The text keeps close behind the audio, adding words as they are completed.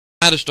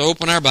invite us to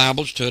open our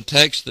Bibles to a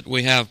text that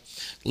we have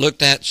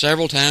looked at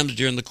several times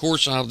during the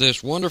course of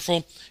this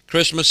wonderful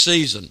Christmas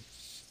season.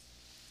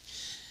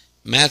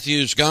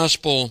 Matthew's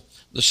Gospel,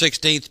 the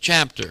 16th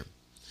chapter.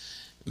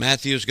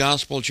 Matthew's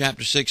Gospel,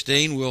 chapter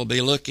 16, we'll be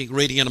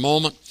reading in a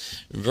moment,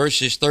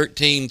 verses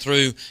 13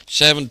 through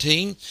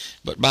 17.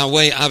 But by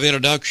way of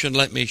introduction,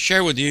 let me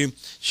share with you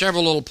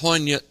several little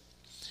poignant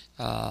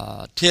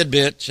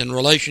tidbits in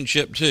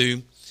relationship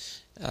to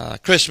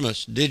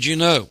Christmas. Did you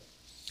know?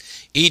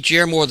 Each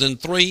year, more than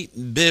 3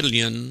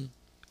 billion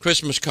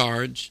Christmas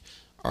cards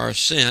are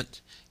sent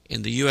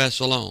in the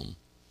U.S. alone.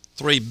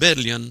 3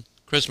 billion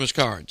Christmas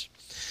cards.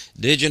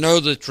 Did you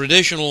know the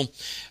traditional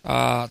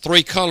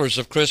 3 colors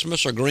of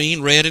Christmas are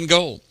green, red, and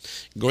gold?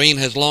 Green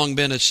has long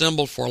been a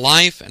symbol for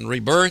life and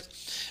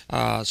rebirth.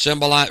 Red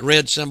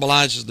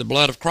symbolizes the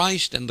blood of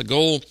Christ, and the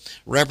gold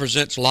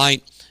represents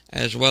light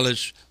as well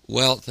as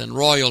wealth and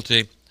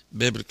royalty,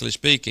 biblically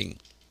speaking.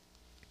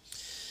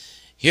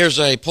 Here's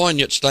a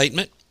poignant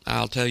statement.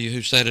 I'll tell you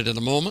who said it in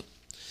a moment.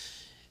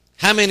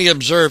 How many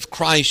observe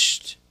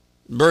Christ's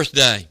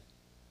birthday?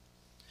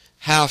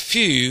 How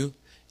few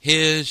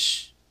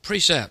his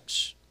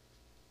precepts?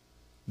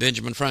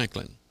 Benjamin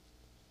Franklin.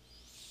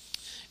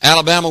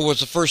 Alabama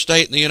was the first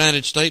state in the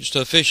United States to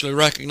officially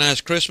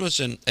recognize Christmas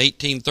in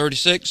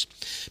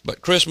 1836,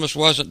 but Christmas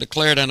wasn't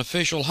declared an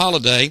official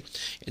holiday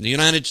in the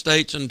United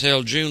States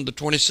until June the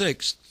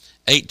 26th,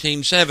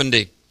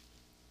 1870.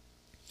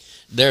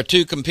 There are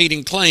 2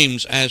 competing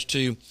claims as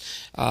to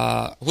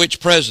which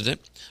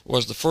president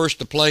was the first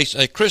to place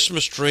a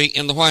Christmas tree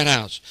in the White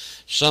House.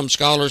 Some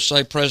scholars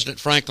say President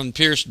Franklin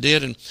Pierce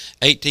did in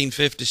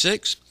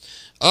 1856.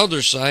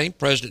 Others say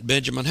President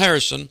Benjamin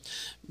Harrison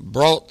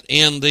brought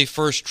in the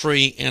first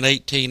tree in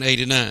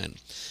 1889.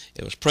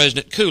 It was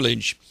President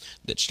Coolidge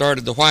that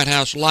started the White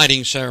House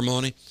lighting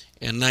ceremony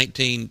in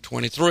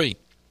 1923.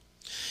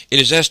 It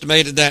is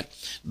estimated that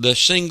the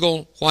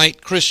Single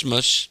White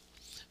Christmas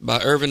by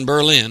Irving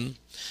Berlin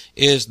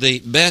is the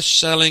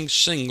best-selling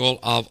single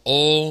of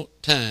all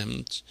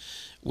times,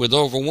 with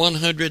over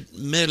 100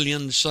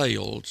 million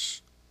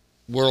sales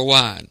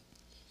worldwide.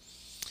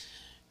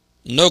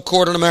 No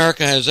court in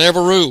America has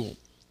ever ruled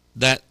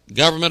that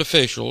government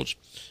officials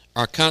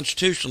are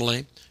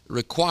constitutionally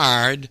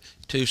required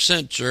to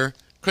censor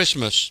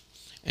Christmas,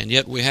 and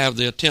yet we have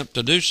the attempt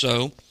to do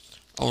so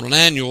on an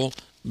annual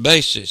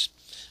basis.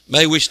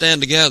 May we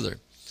stand together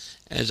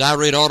as I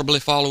read audibly.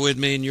 Follow with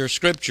me in your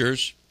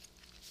scriptures.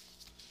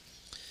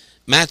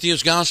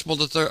 Matthew's Gospel,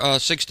 the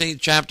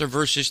 16th chapter,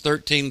 verses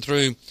 13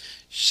 through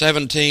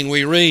 17,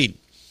 we read,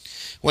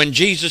 When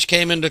Jesus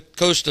came into the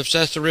coast of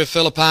Caesarea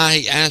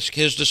Philippi, he asked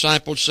his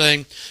disciples,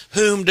 saying,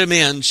 Whom do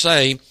men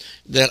say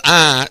that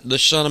I, the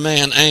Son of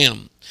Man,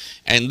 am?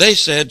 And they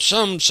said,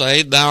 Some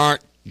say, Thou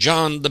art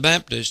John the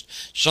Baptist,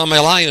 some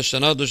Elias,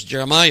 and others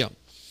Jeremiah,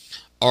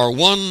 or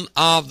one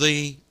of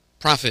the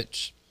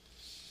prophets.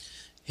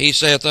 He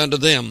saith unto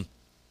them,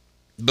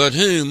 But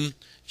whom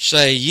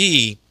say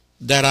ye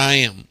that I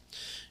am?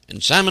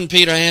 And Simon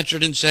Peter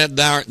answered and said,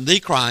 Thou art the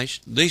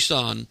Christ, the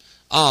Son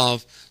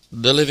of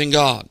the living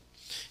God.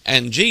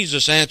 And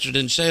Jesus answered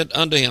and said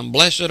unto him,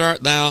 Blessed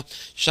art thou,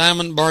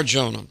 Simon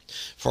Bar-Jonah,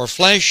 for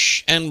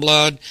flesh and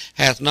blood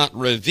hath not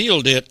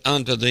revealed it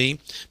unto thee,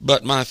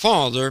 but my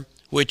Father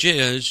which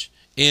is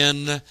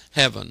in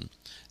heaven.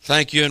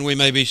 Thank you, and we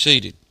may be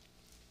seated.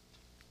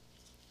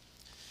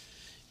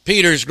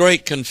 Peter's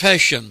great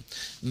confession,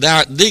 Thou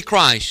art the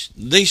Christ,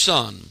 the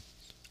Son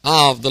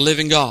of the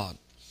living God.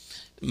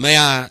 May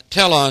I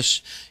tell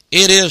us,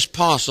 it is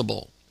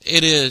possible,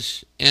 it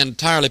is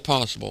entirely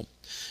possible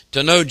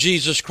to know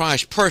Jesus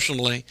Christ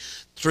personally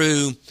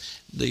through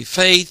the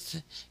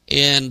faith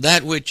in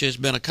that which has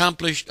been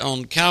accomplished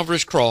on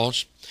Calvary's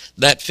cross,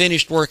 that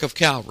finished work of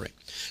Calvary.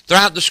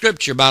 Throughout the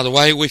Scripture, by the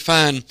way, we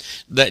find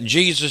that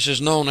Jesus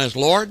is known as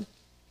Lord,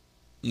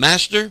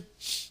 Master,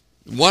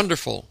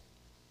 Wonderful,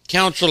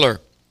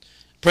 Counselor,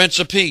 Prince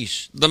of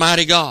Peace, the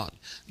Mighty God,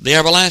 the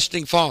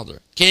Everlasting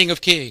Father, King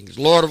of Kings,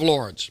 Lord of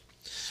Lords.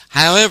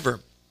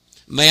 However,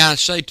 may I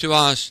say to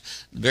us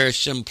very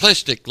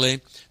simplistically,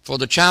 for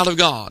the child of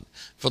God,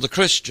 for the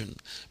Christian,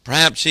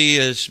 perhaps he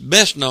is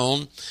best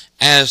known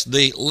as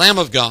the Lamb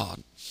of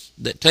God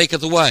that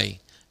taketh away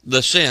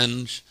the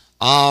sins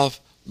of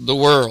the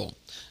world.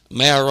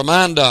 May I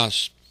remind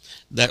us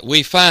that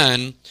we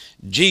find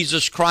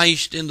Jesus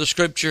Christ in the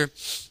Scripture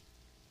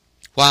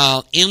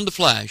while in the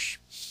flesh,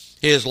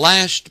 his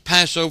last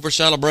Passover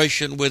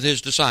celebration with his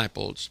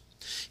disciples.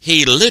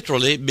 He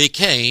literally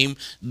became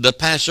the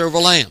Passover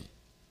lamb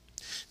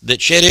that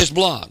shed his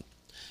blood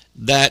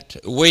that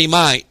we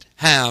might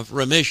have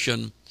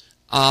remission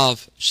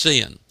of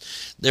sin.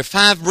 There are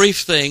 5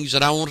 brief things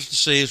that I want us to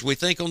see as we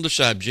think on the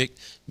subject.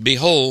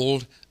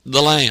 Behold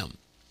the Lamb.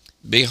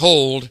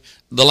 Behold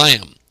the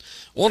Lamb.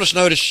 I want us to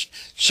notice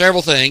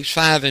several things,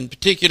 5 in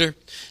particular.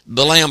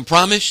 The Lamb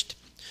promised,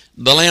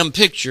 the Lamb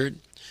pictured,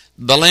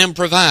 the Lamb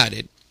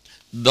provided,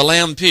 the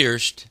Lamb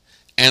pierced,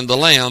 and the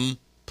Lamb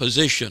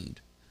positioned.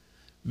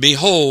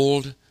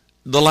 Behold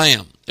the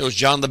Lamb. It was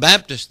John the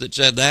Baptist that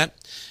said that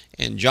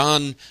in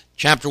John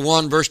chapter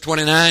 1, verse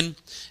 29,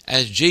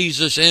 as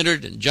Jesus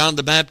entered and John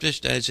the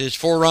Baptist as his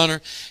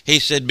forerunner, he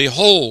said,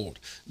 "Behold,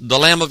 the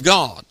Lamb of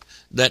God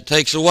that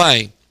takes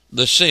away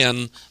the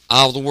sin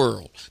of the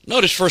world."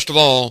 Notice, first of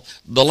all,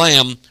 the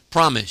Lamb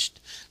promised.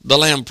 The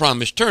Lamb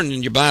promised. Turn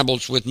in your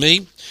Bibles with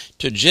me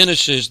to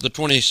Genesis, the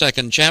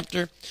 22nd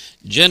chapter.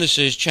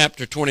 Genesis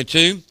chapter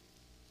 22.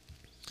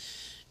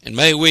 And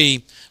may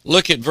we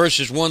look at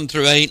verses 1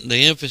 through 8, and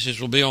the emphasis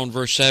will be on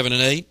verse 7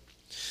 and 8.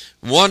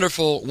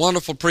 Wonderful,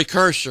 wonderful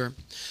precursor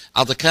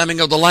of the coming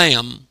of the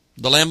Lamb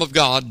of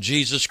God,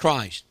 Jesus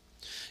Christ.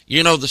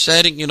 You know the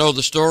setting, you know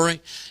the story.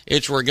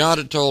 It's where God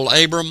had told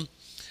Abram,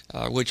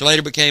 which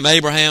later became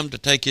Abraham, to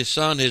take his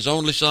son, his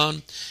only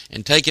son,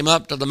 and take him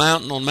up to the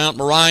mountain on Mount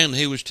Moriah, and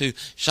he was to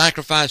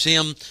sacrifice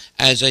him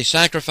as a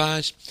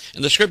sacrifice.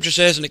 And the scripture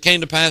says, "And it came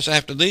to pass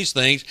after these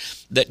things,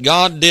 that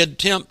God did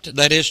tempt,"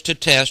 that is, to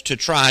test, to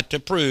try, to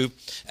prove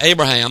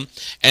Abraham,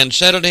 "and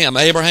said unto him,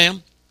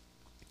 Abraham,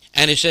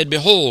 and he said,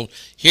 Behold,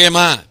 here am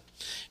I.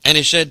 And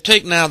he said,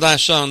 Take now thy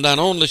son, thine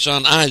only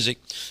son Isaac,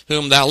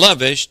 whom thou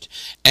lovest,"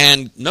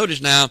 and notice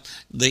now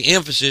the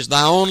emphasis,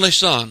 "thy only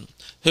son,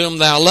 whom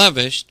thou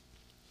lovest,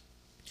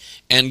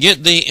 and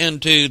get thee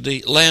into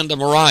the land of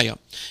Moriah,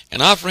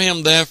 and offer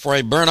him there for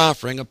a burnt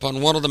offering upon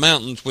one of the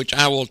mountains which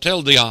I will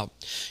tell thee of."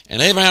 And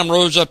Abraham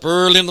rose up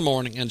early in the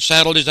morning, and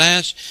saddled his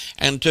ass,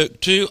 and took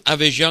 2 of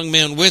his young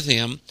men with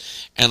him,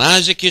 and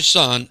Isaac his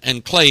son,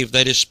 and clave,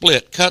 that is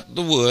split, cut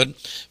the wood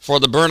for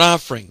the burnt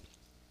offering,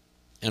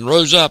 and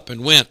rose up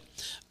and went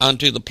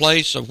unto the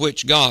place of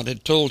which God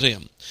had told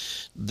him.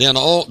 Then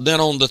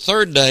on the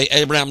third day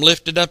Abraham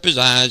lifted up his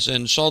eyes,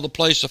 and saw the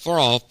place afar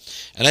off.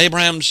 And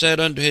Abraham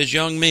said unto his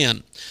young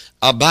men,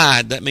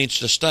 "Abide," that means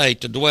to stay,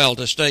 to dwell,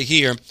 to stay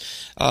here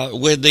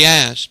with the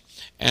ass,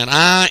 "and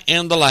I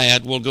and the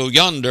lad will go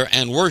yonder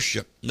and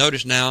worship."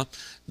 Notice now,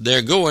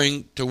 they're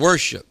going to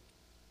worship,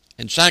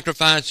 and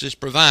sacrifice is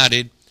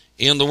provided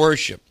in the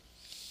worship.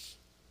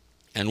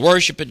 "And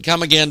worship had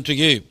come again to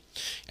you.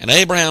 And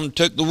Abraham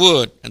took the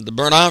wood and the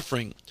burnt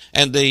offering,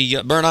 and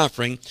the burnt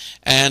offering,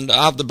 and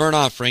of the burnt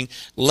offering,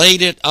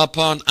 laid it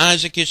upon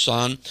Isaac his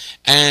son,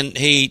 and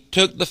he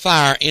took the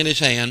fire in his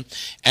hand,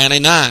 and a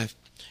knife,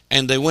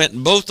 and they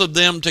went both of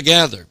them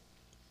together.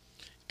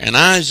 And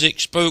Isaac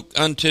spoke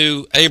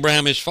unto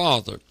Abraham his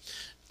father."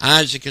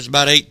 Isaac is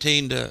about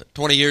 18 to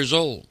 20 years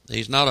old.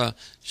 He's not a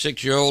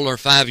 6-year-old or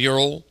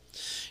 5-year-old.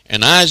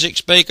 "And Isaac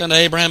spake unto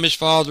Abraham his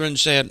father, and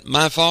said,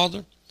 My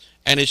father?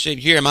 And he said,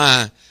 Here am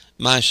I,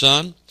 my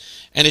son.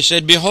 And he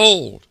said,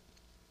 Behold,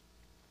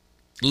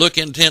 look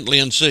intently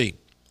and see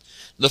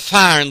the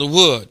fire and the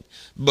wood,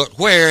 but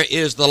where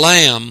is the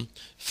lamb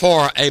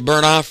for a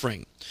burnt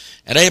offering?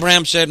 And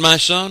Abraham said, My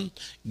son,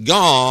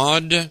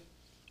 God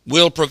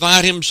will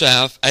provide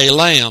himself a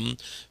lamb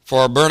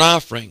for a burnt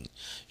offering."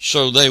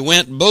 So they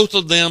went both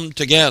of them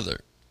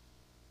together.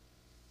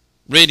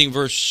 Reading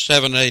verse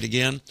 7 and 8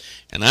 again.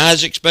 "And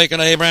Isaac spake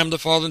unto Abraham the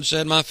father, and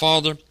said, My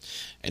father.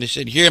 And he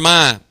said, Here am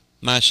I,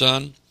 my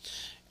son.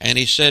 And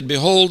he said,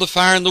 Behold the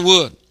fire and the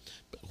wood,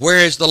 but where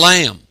is the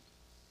lamb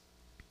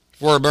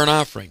for a burnt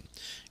offering?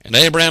 And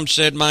Abraham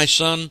said, My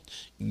son,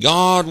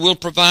 God will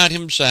provide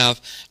himself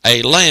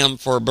a lamb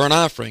for a burnt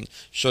offering.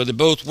 So they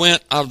both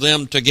went of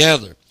them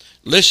together."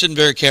 Listen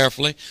very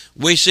carefully.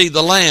 We see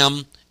the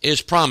lamb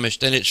is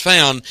promised, and it's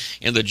found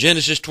in the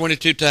Genesis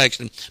 22 text.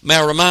 And may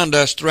I remind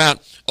us,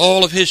 throughout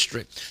all of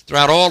history,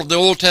 throughout all of the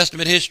Old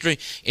Testament history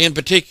in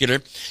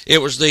particular, it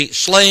was the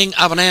slaying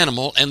of an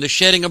animal and the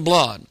shedding of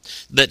blood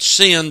that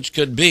sins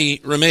could be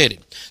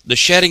remitted. The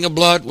shedding of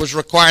blood was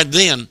required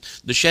then.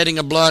 The shedding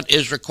of blood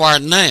is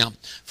required now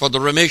for the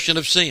remission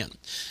of sin.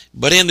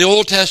 But in the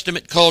Old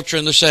Testament culture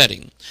and the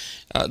setting,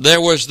 there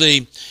was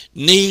the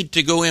need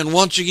to go in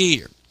once a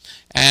year,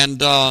 and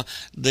the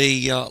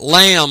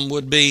lamb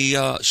would be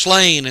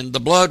slain, and the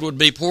blood would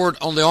be poured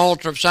on the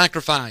altar of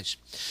sacrifice.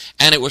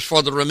 And it was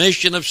for the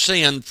remission of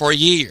sin for a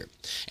year.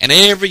 And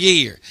every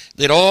year,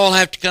 they'd all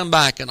have to come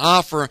back and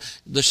offer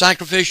the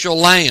sacrificial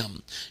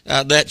lamb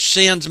that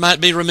sins might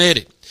be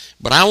remitted.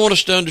 But I want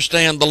us to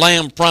understand the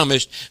lamb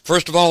promised.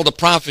 First of all, the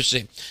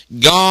prophecy.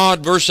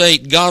 God, verse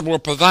 8, God will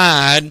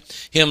provide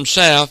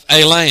himself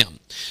a lamb.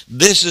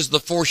 This is the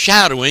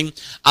foreshadowing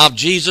of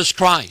Jesus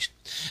Christ.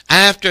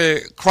 After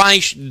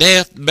Christ's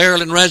death,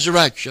 burial, and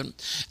resurrection,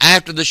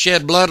 after the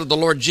shed blood of the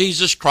Lord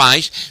Jesus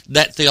Christ,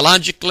 that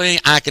theologically,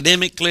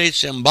 academically,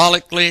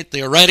 symbolically,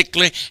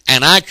 theoretically,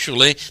 and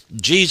actually,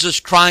 Jesus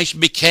Christ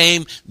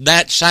became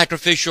that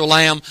sacrificial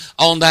lamb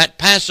on that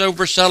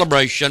Passover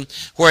celebration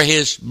where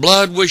his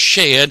blood was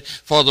shed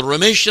for the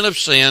remission of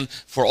sin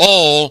for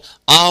all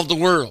of the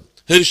world.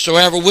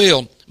 Whosoever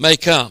will may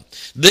come.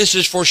 This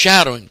is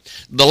foreshadowing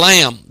the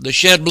Lamb, the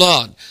shed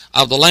blood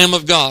of the Lamb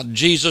of God,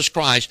 Jesus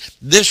Christ.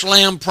 This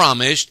Lamb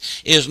promised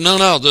is none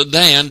other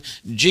than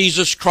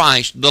Jesus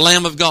Christ, the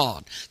Lamb of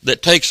God,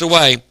 that takes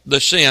away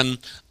the sin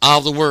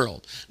of the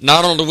world.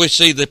 Not only do we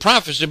see the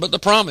prophecy, but the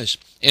promise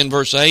in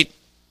verse 8.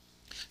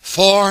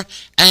 For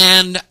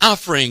an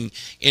offering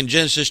in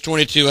Genesis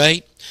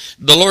 22:8.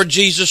 The Lord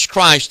Jesus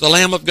Christ, the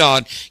Lamb of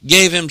God,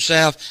 gave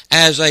himself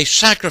as a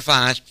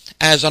sacrifice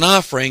as an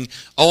offering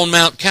on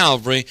Mount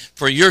Calvary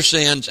for your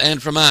sins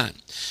and for mine.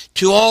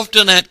 Too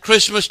often at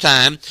Christmas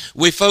time,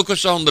 we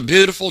focus on the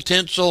beautiful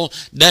tinsel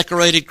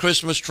decorated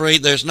Christmas tree.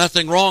 There's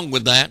nothing wrong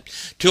with that.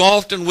 Too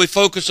often we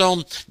focus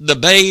on the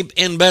babe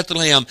in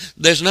Bethlehem.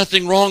 There's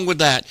nothing wrong with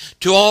that.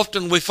 Too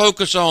often we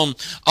focus on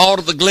all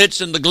of the glitz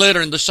and the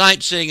glitter and the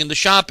sightseeing and the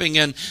shopping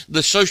and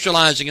the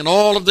socializing and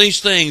all of these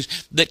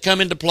things that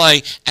come into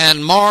play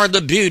and mar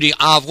the beauty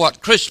of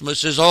what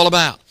Christmas is all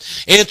about.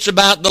 It's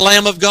about the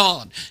Lamb of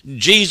God,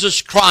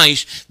 Jesus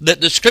Christ, that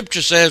the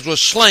Scripture says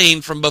was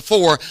slain from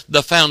before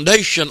the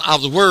foundation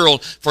of the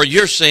world for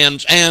your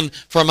sins and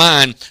for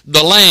mine.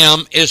 The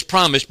Lamb is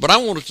promised, but I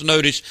want us to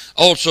notice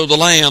also the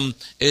Lamb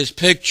is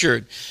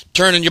pictured.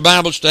 Turn in your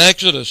Bibles to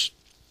Exodus.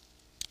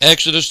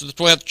 Exodus, the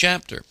 12th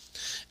chapter.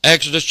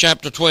 Exodus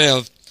chapter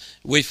 12,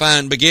 we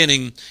find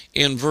beginning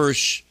in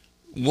verse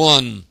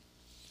 1.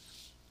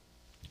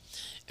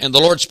 And the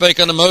Lord spake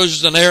unto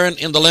Moses and Aaron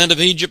in the land of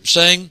Egypt,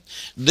 saying,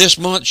 This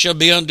month shall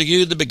be unto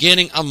you the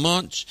beginning of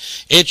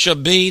months. It shall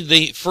be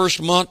the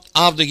first month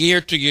of the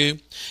year to you.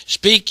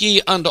 Speak ye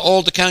unto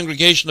all the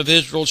congregation of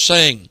Israel,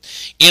 saying,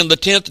 In the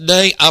 10th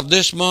day of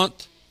this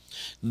month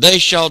they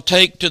shall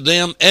take to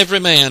them every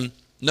man,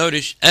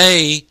 notice,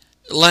 a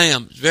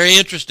lamb. It's very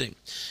interesting,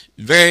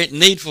 very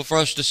needful for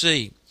us to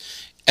see.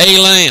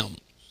 A lamb,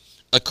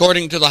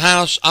 according to the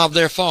house of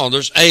their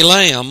fathers, a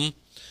lamb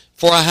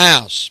for a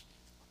house.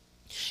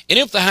 And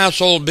if the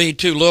household be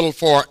too little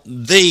for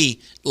the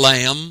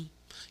lamb,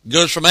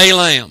 goes from a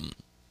lamb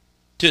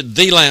to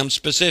the lamb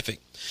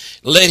specific.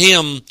 Let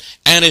him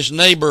and his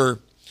neighbor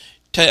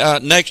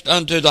next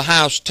unto the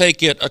house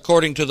take it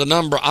according to the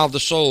number of the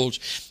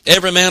souls.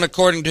 Every man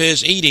according to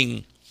his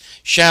eating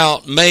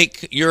shall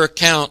make your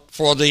account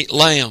for the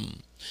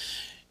lamb.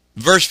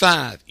 Verse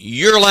 5,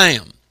 your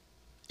lamb.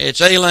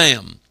 It's a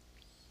lamb,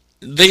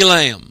 the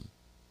lamb.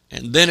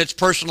 And then it's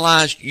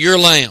personalized, your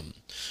lamb.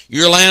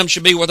 Your lamb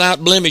shall be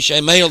without blemish,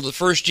 a male of the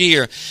first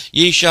year.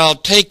 Ye shall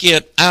take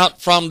it out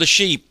from the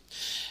sheep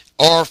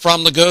or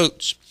from the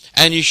goats,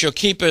 and ye shall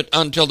keep it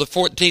until the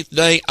 14th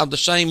day of the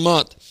same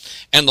month.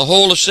 And the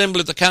whole assembly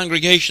of the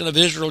congregation of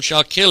Israel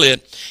shall kill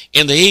it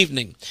in the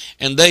evening.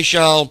 And they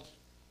shall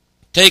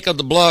take of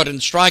the blood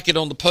and strike it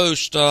on the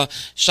post,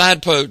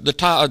 side post,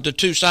 the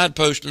two side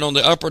posts, and on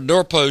the upper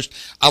doorpost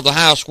of the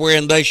house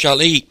wherein they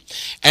shall eat.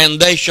 And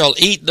they shall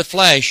eat the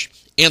flesh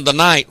in the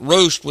night,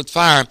 roast with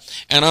fire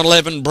and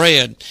unleavened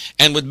bread,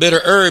 and with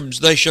bitter herbs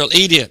they shall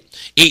eat it.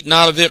 Eat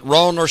not of it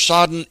raw, nor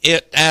sodden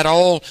it at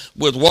all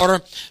with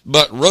water,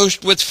 but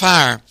roast with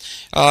fire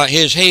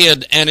his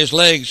head and his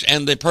legs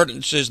and the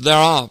appurtenances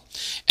thereof.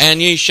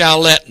 And ye shall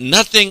let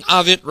nothing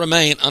of it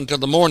remain until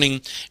the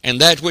morning,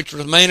 and that which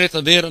remaineth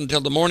of it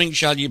until the morning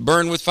shall ye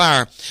burn with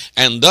fire,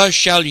 and thus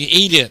shall ye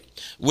eat it.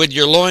 With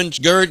your loins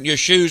girt, your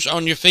shoes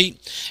on your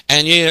feet,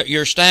 and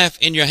your staff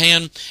in your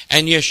hand,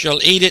 and ye shall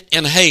eat it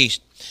in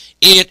haste.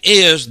 It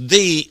is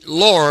the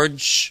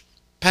Lord's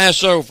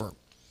Passover.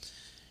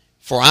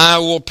 For I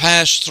will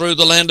pass through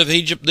the land of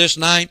Egypt this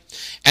night,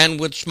 and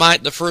would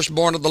smite the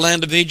firstborn of the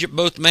land of Egypt,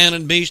 both man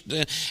and beast,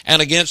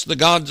 and against the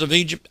gods of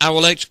Egypt I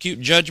will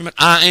execute judgment.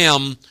 I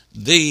am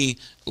the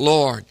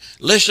Lord.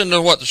 Listen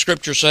to what the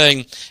Scripture is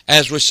saying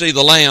as we see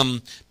the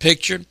lamb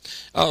pictured.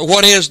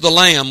 What is the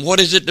lamb? What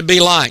is it to be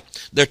like?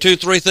 There are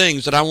three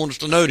things that I want us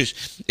to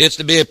notice. It's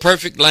to be a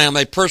perfect lamb,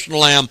 a personal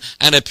lamb,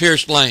 and a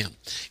pierced lamb.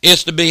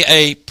 It's to be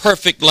a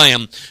perfect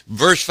lamb.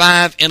 Verse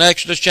 5 in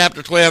Exodus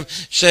chapter 12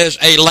 says,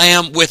 a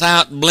lamb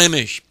without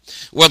blemish.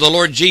 Well, the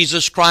Lord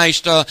Jesus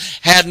Christ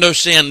had no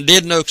sin,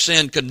 did no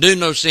sin, could do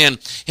no sin.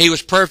 He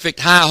was perfect,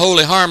 high,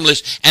 holy,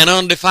 harmless, and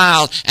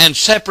undefiled, and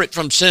separate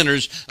from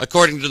sinners,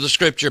 according to the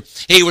Scripture.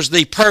 He was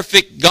the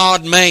perfect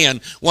God-man,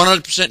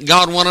 100%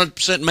 God,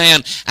 100%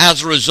 man.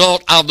 As a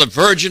result of the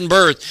virgin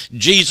birth,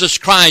 Jesus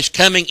Christ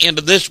coming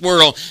into this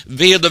world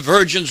via the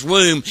virgin's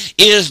womb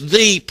is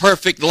the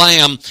perfect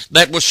lamb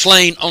that was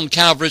slain on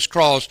Calvary's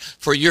cross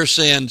for your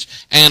sins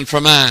and for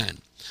mine.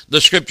 The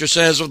Scripture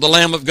says of the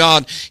Lamb of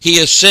God, He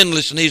is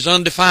sinless and He's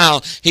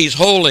undefiled. He's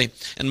holy.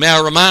 And may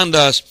I remind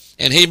us,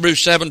 in Hebrews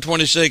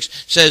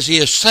 7:26 says He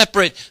is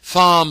separate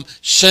from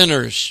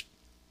sinners.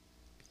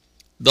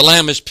 The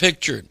Lamb is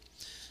pictured.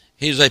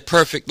 He's a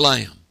perfect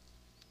Lamb,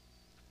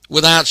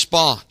 without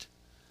spot,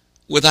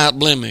 without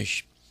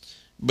blemish.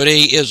 But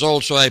He is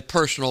also a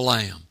personal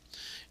Lamb.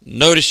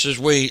 Notice as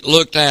we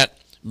looked at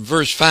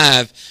verse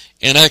 5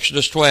 in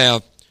Exodus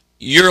 12,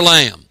 your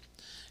lamb,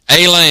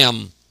 a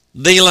lamb,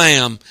 the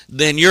lamb,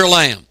 then your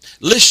lamb.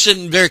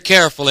 Listen very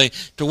carefully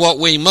to what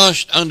we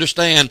must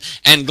understand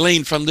and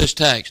glean from this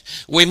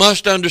text. We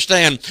must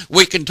understand,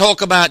 we can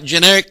talk about,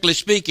 generically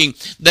speaking,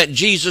 that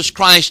Jesus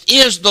Christ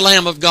is the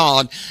Lamb of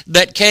God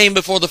that came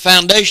before the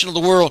foundation of the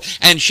world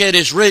and shed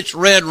His rich,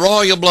 red,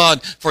 royal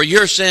blood for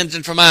your sins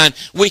and for mine.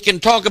 We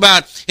can talk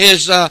about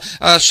His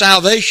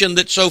salvation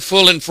that's so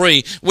full and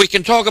free. We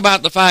can talk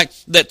about the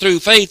fact that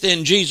through faith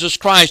in Jesus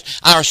Christ,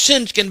 our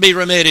sins can be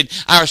remitted,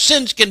 our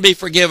sins can be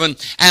forgiven,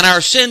 and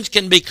our sins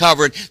can be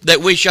covered,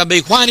 that we shall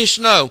be white as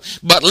snow.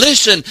 But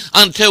listen,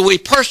 until we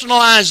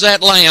personalize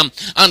that lamb,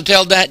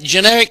 until that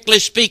generically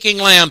speaking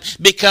lamb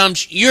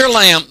becomes your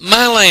lamb,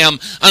 my lamb,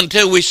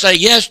 until we say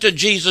yes to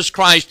Jesus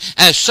Christ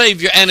as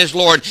Savior and as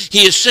Lord,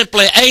 He is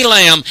simply a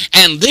lamb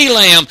and the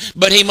lamb,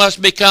 but He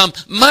must become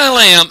my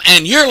lamb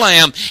and your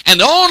lamb. And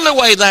the only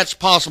way that's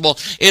possible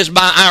is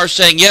by our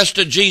saying yes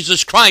to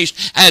Jesus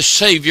Christ as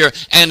Savior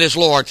and as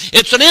Lord.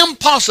 It's an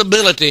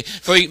impossibility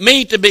for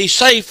me to be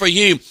saved for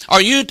you,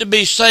 or you to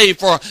be saved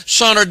for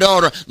son or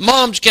daughter.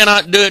 Moms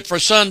cannot do it for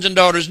sons and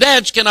daughters.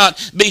 Dads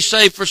cannot be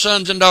saved for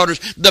sons and daughters.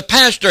 The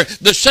pastor,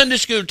 the Sunday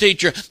school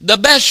teacher, the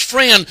best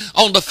friend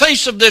on the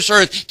face of this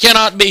earth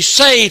cannot be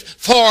saved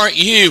for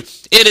you.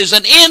 It is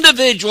an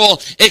individual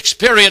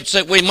experience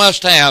that we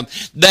must have.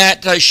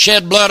 That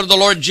shed blood of the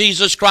Lord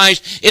Jesus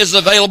Christ is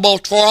available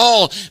for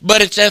all,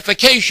 but it's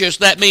efficacious.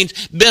 That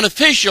means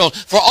beneficial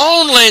for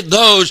only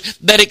those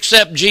that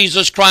accept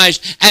Jesus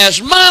Christ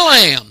as my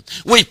lamb.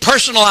 We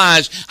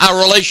personalize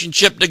our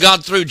relationship to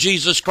God through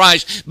Jesus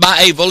Christ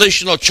by a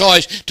volitional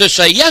choice to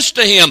say yes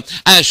to Him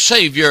as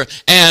Savior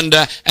and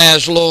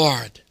as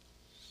Lord.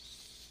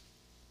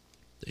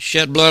 The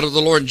shed blood of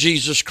the Lord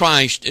Jesus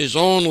Christ is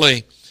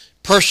only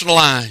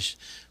personalized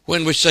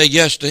when we say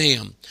yes to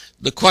Him.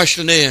 The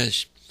question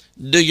is,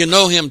 do you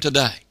know Him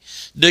today?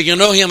 Do you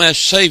know Him as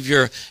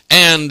Savior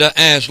and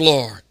as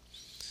Lord?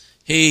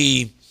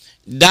 He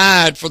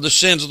died for the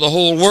sins of the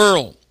whole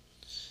world,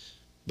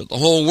 but the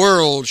whole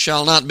world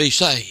shall not be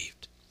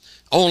saved.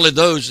 Only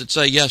those that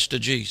say yes to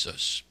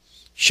Jesus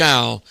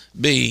shall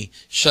be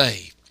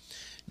saved.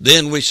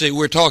 Then we see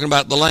we're talking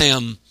about the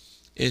lamb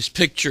is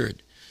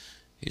pictured.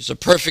 He's a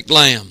perfect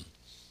lamb,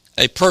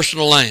 a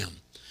personal lamb,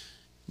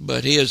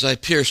 but He is a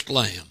pierced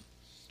lamb.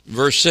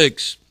 Verse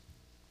 6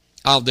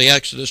 of the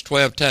Exodus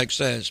 12 text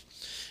says,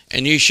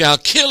 and ye shall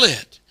kill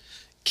it.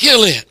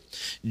 Kill it.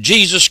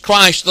 Jesus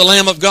Christ, the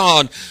Lamb of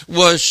God,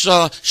 was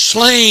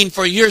slain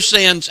for your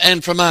sins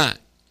and for mine.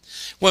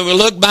 When we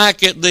look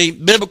back at the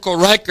biblical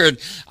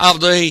record of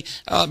the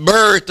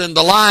birth and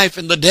the life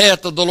and the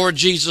death of the Lord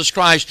Jesus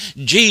Christ,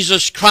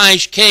 Jesus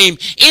Christ came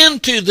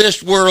into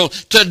this world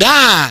to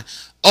die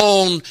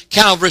on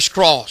Calvary's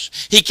cross.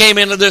 He came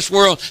into this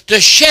world to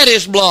shed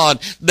His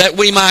blood that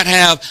we might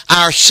have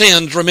our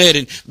sins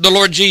remitted. The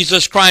Lord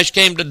Jesus Christ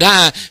came to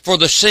die for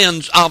the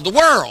sins of the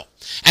world.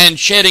 And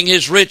shedding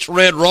His rich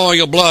red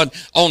royal blood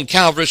on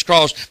Calvary's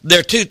cross.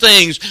 There are two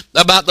things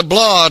about the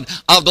blood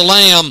of the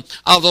Lamb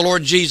of the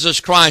Lord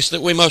Jesus Christ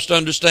that we must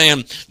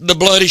understand. The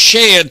blood is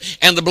shed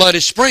and the blood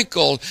is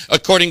sprinkled,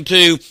 according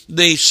to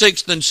the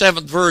 6th and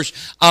 7th verse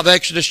of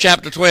Exodus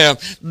chapter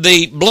 12.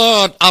 The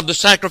blood of the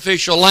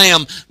sacrificial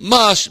lamb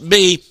must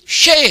be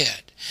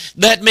shed.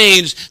 That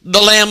means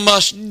the lamb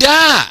must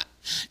die.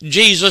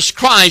 Jesus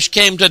Christ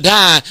came to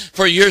die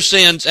for your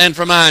sins and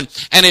for mine,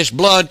 and His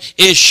blood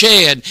is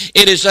shed.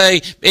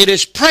 It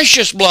is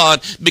precious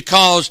blood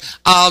because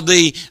of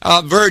the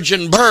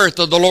virgin birth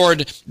of the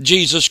Lord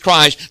Jesus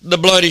Christ. The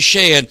blood is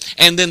shed,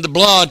 and then the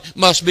blood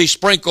must be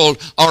sprinkled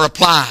or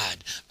applied.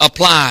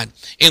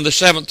 In the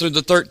 7th through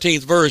the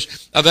 13th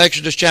verse of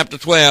Exodus chapter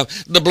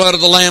 12, the blood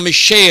of the Lamb is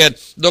shed.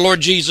 The Lord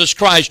Jesus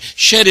Christ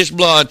shed His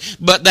blood,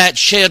 but that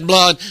shed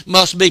blood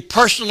must be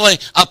personally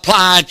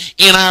applied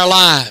in our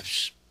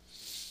lives.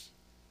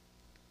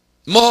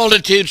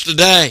 Multitudes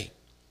today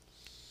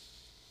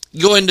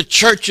go into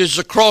churches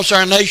across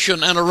our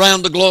nation and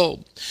around the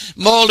globe.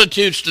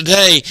 Multitudes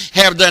today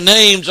have their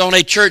names on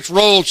a church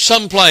roll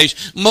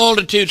someplace.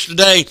 Multitudes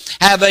today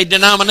have a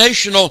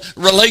denominational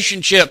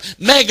relationship.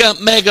 Mega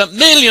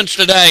millions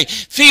today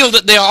feel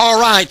that they're all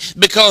right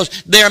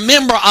because they're a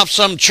member of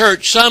some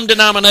church, some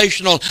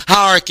denominational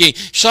hierarchy,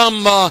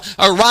 some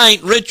right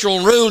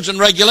ritual rules and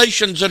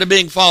regulations that are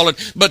being followed.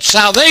 But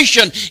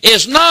salvation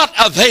is not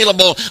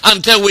available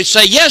until we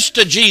say yes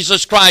to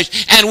Jesus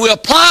Christ and we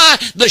apply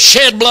the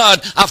shed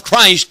blood of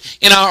Christ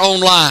in our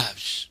own lives.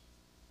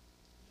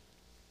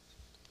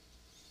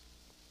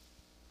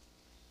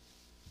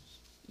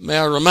 May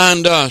I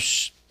remind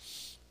us,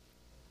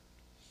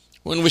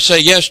 when we say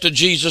yes to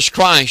Jesus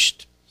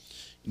Christ,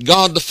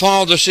 God the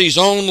Father sees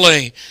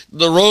only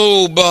the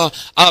robe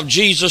of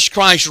Jesus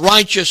Christ's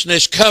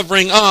righteousness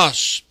covering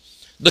us.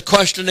 The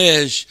question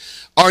is,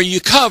 are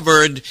you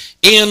covered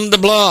in the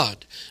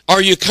blood?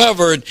 Are you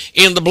covered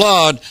in the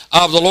blood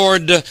of the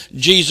Lord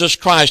Jesus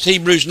Christ?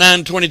 Hebrews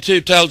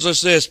 9:22 tells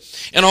us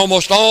this, and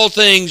almost all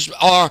things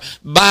are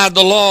by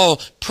the law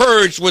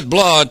purged with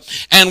blood,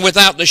 and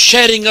without the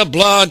shedding of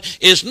blood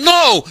is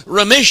no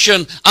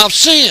remission of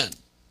sin.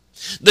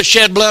 The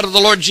shed blood of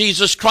the Lord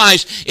Jesus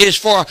Christ is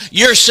for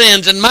your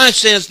sins and my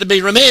sins to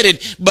be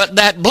remitted, but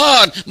that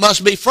blood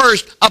must be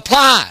first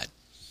applied.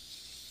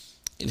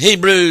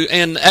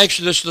 In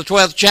Exodus the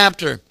 12th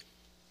chapter,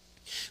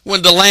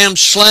 when the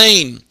lamb's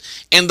slain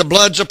and the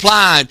blood's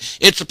applied,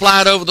 it's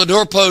applied over the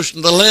doorpost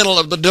and the lintel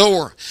of the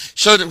door,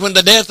 so that when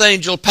the death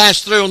angel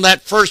passed through on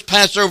that first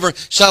Passover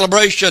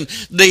celebration,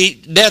 the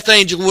death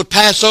angel would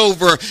pass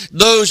over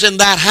those in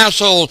that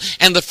household,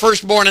 and the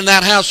firstborn in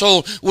that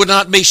household would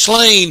not be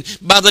slain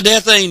by the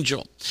death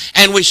angel.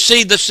 And we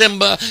see the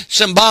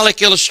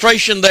symbolic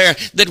illustration there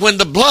that when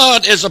the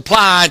blood is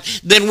applied,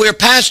 then we're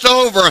passed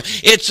over.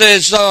 It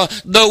says,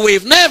 though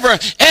we've never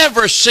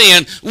ever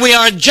sinned, we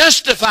are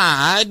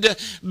justified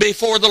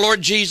before the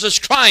Lord Jesus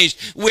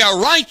Christ. We are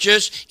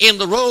righteous in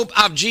the robe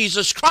of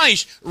Jesus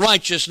Christ's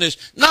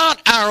righteousness.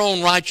 Not our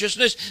own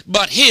righteousness,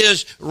 but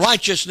His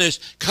righteousness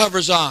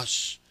covers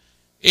us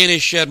in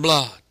His shed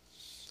blood.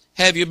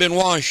 Have you been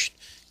washed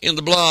in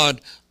the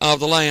blood of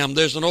the Lamb?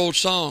 There's an old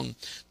song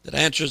that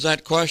answers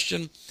that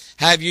question.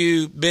 Have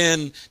you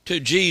been to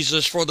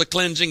Jesus for the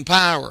cleansing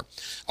power?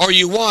 Are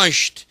you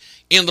washed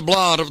in the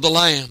blood of the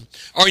Lamb?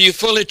 Are you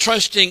fully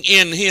trusting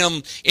in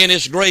Him, in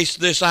His grace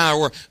this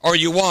hour? Are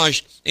you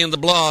washed in the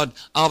blood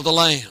of the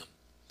Lamb?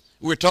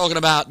 We're talking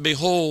about,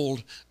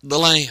 behold the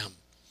Lamb.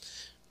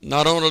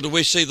 Not only do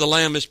we see the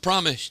Lamb is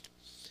promised,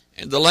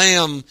 and the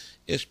Lamb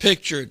is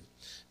pictured,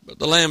 but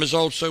the Lamb is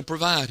also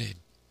provided.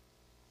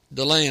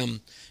 The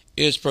Lamb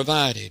is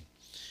provided.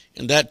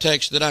 In that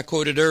text that I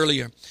quoted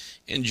earlier,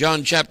 in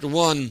John chapter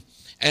 1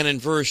 and in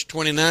verse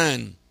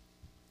 29,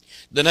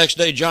 the next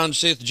day John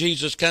seeth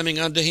Jesus coming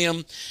unto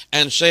him,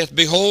 and saith,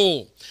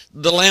 Behold,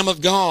 the Lamb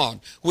of God,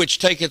 which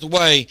taketh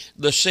away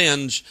the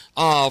sins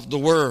of the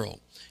world.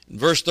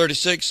 Verse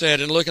 36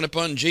 said, And looking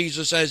upon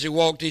Jesus as he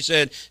walked, he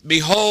said,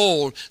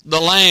 Behold,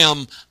 the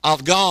Lamb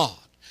of God.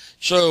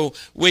 So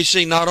we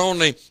see not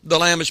only the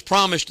Lamb is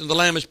promised and the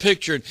Lamb is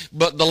pictured,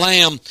 but the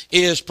Lamb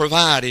is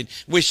provided.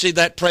 We see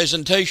that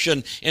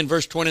presentation in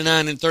verse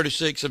 29 and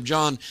 36 of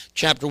John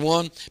chapter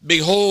 1.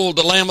 Behold,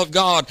 the Lamb of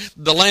God.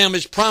 The Lamb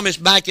is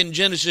promised back in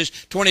Genesis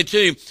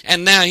 22,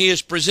 and now He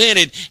is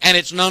presented, and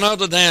it's none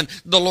other than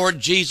the Lord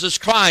Jesus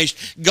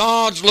Christ.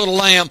 God's little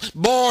lamb,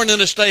 born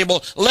in a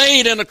stable,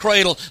 laid in a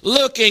cradle,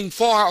 looking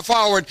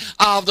forward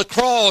of the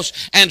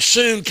cross, and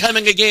soon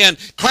coming again,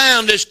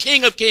 crowned as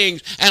King of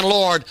Kings and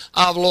Lord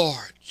of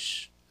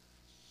Lords.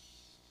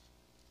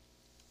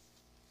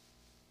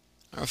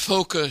 Our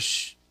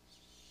focus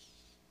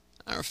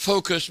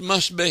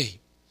must be,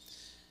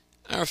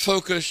 our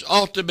focus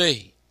ought to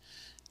be,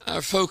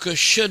 our focus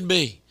should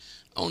be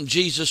on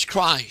Jesus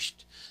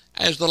Christ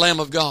as the Lamb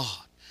of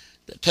God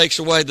that takes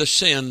away the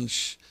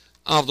sins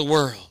of the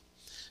world.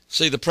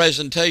 See, the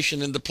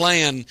presentation and the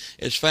plan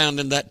is found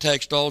in that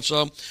text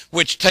also,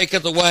 which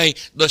taketh away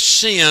the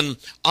sin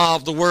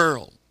of the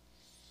world.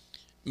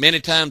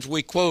 Many times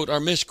we quote or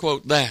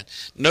misquote that.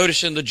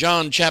 Notice in the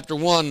John chapter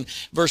 1,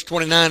 verse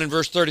 29 and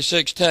verse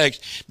 36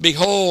 text,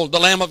 Behold, the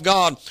Lamb of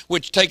God,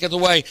 which taketh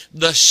away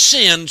the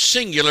sin,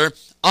 singular,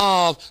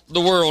 of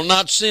the world.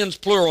 Not sins,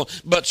 plural,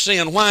 but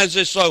sin. Why is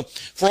this so?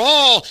 For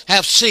all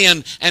have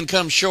sinned and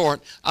come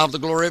short of the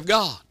glory of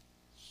God.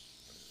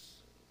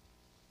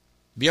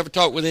 Have you ever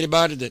talked with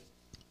anybody that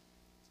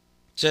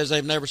says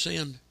they've never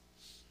sinned?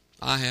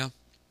 I have.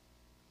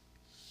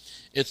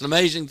 It's an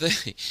amazing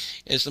thing.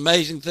 It's an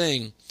amazing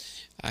thing.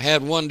 I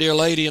had one dear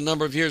lady a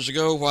number of years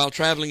ago while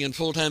traveling in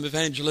full-time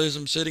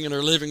evangelism, sitting in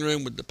her living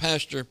room with the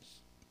pastor,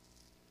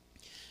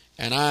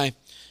 and I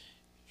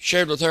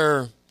shared with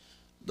her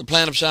the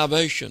plan of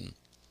salvation.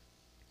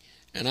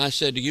 And I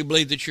said, Do you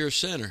believe that you're a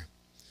sinner?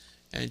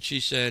 And she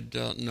said,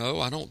 No,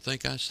 I don't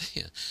think I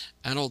sin.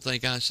 I don't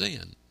think I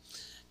sin.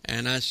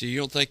 And I said,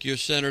 You don't think you're a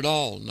sinner at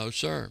all? No,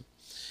 sir.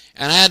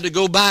 And I had to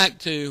go back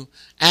to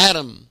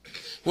Adam.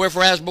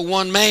 Wherefore as but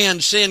one man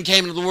sin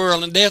came into the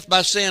world, and death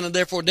by sin, and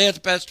therefore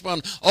death passed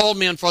upon all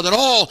men, for that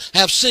all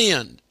have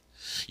sinned.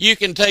 You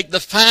can take the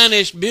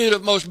finest,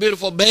 most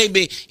beautiful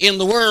baby in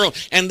the world,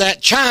 and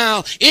that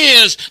child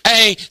is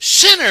a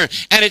sinner.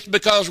 And it's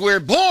because we're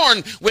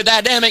born with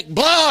Adamic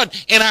blood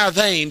in our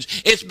veins.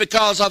 It's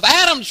because of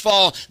Adam's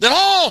fall that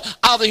all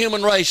of the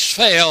human race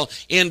fell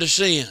into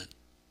sin.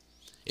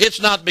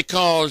 It's not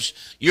because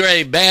you're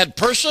a bad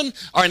person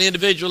or an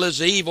individual is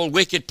an evil,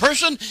 wicked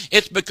person.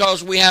 It's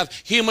because we have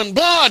human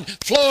blood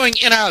flowing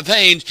in our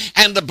veins.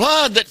 And the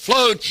blood that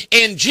flowed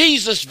in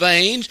Jesus'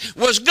 veins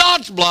was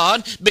God's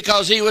blood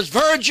because He was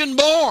virgin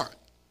born.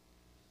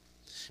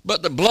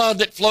 But the blood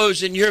that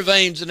flows in your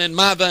veins and in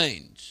my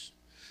veins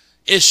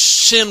is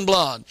sin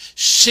blood,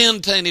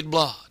 sin-tainted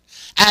blood,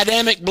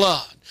 Adamic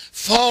blood,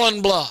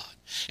 fallen blood.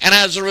 And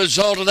as a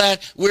result of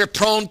that, we're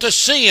prone to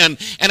sin.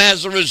 And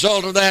as a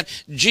result of that,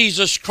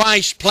 Jesus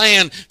Christ's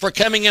plan for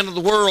coming into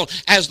the world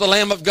as the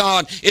Lamb of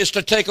God is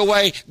to take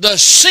away the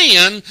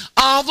sin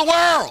of the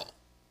world.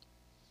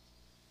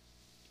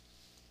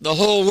 The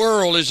whole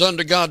world is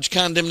under God's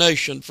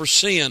condemnation for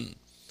sin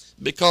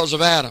because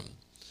of Adam.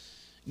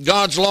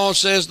 God's law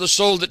says the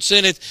soul that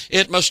sinneth,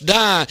 it must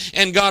die.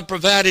 And God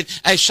provided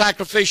a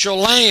sacrificial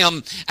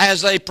lamb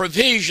as a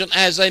provision,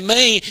 as a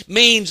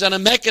means and a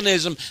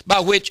mechanism by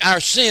which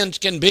our sins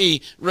can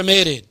be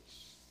remitted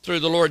through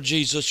the Lord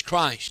Jesus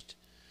Christ.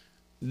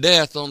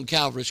 Death on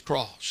Calvary's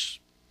cross.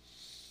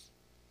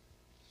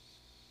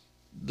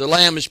 The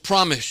lamb is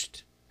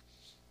promised.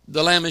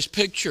 The lamb is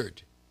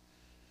pictured.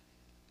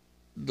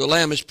 The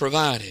lamb is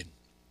provided.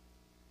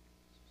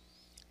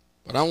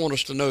 But I want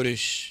us to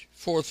notice,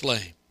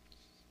 fourthly,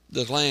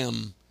 the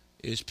lamb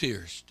is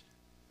pierced.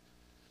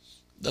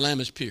 The lamb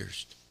is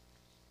pierced.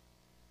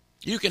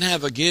 You can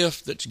have a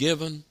gift that's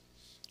given.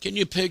 Can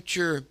you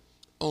picture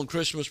on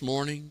Christmas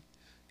morning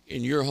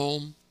in your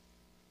home?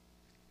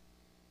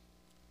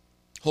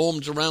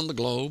 Homes around the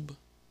globe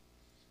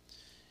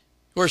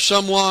where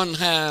someone's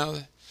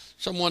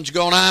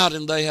gone out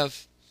and they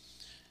have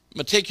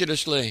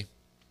meticulously,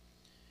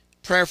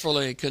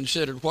 prayerfully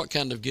considered what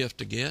kind of gift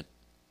to get.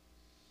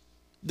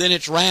 Then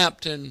it's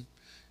wrapped and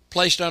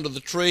placed under the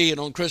tree, and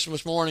on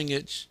Christmas morning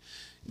it's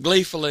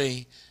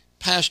gleefully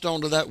passed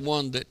on to that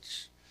one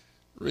that's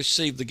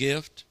received the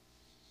gift.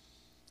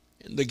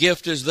 And the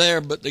gift is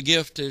there, but the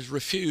gift is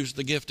refused.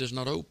 The gift is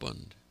not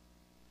opened.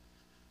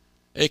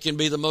 It can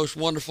be the most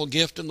wonderful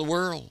gift in the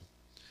world,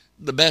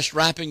 the best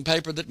wrapping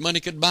paper that money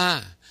could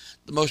buy,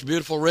 the most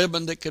beautiful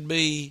ribbon that could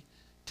be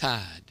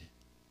tied.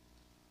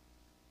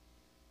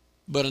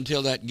 But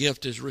until that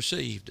gift is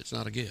received, it's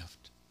not a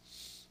gift.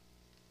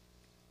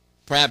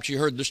 Perhaps you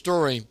heard the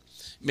story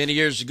many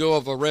years ago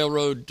of a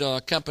railroad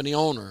company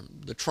owner.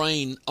 The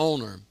train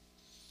owner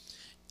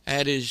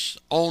had his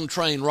own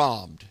train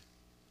robbed.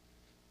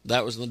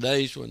 That was in the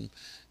days when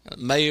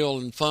mail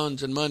and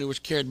funds and money was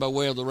carried by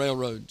way of the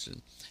railroads.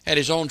 And had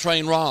his own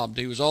train robbed.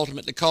 He was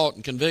ultimately caught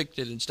and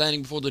convicted and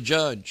standing before the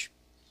judge.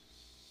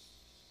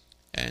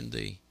 And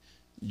the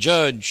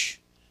judge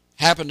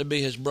happened to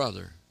be his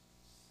brother.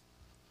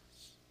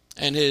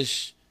 And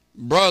his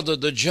brother,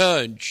 the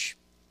judge,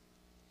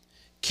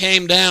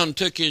 came down,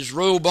 took his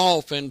robe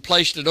off and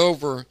placed it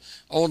over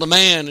on the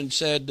man and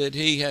said that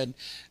he had,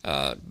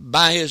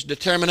 by his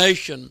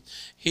determination,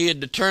 he had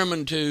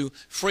determined to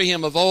free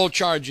him of all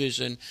charges,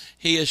 and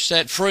he is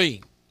set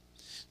free.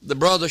 The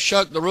brother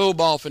shook the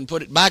robe off and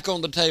put it back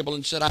on the table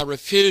and said, I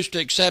refuse to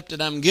accept it,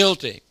 I'm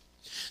guilty.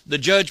 The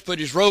judge put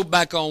his robe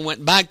back on,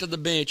 went back to the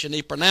bench, and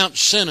he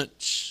pronounced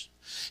sentence.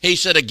 He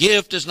said, a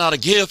gift is not a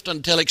gift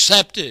until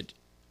accepted.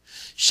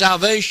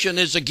 Salvation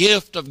is a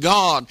gift of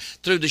God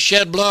through the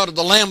shed blood of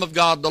the Lamb of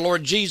God, the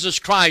Lord Jesus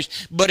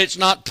Christ, but it's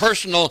not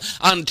personal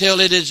until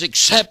it is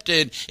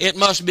accepted. It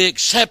must be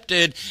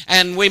accepted,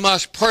 and we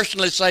must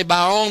personally say by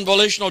our own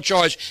volitional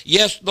choice,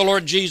 yes, the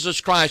Lord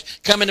Jesus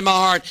Christ, come into my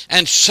heart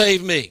and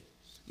save me.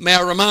 May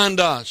I remind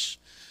us,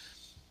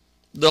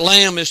 the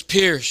Lamb is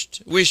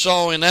pierced. We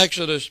saw in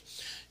Exodus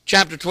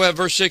chapter 12,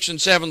 verse 6 and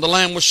 7, the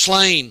Lamb was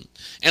slain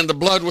and the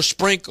blood was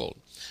sprinkled.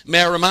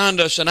 May I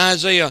remind us in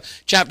Isaiah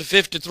chapter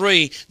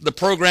 53, the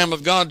program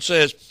of God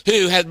says,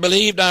 who hath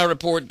believed our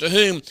report, to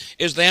whom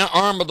is the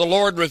arm of the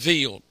Lord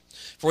revealed?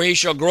 For he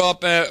shall grow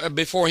up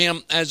before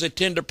him as a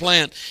tender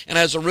plant, and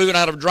as a root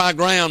out of dry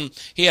ground.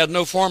 He hath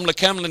no form of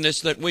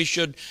comeliness that we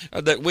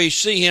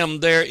see him.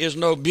 There is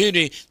no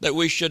beauty that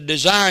we should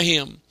desire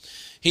him.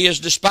 He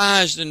is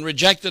despised and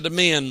rejected of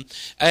men,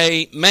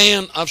 a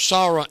man of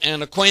sorrow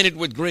and acquainted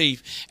with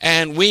grief.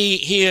 And we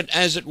hid,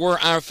 as it were,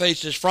 our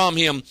faces from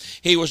him.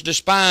 He was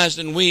despised,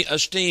 and we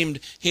esteemed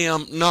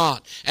him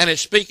not. And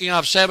it's speaking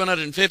of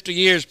 750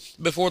 years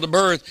before the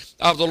birth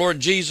of the Lord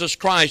Jesus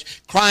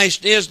Christ.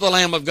 Christ is the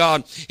Lamb of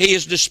God. He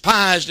is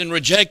despised and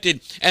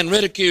rejected and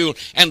ridiculed.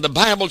 And the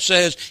Bible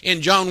says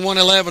in John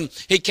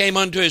 1:11, he came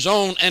unto his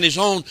own, and his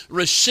own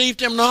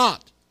received him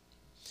not.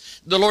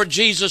 The Lord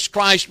Jesus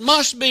Christ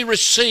must be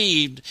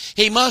received.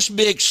 He must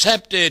be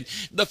accepted.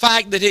 The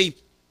fact that he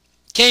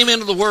came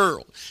into the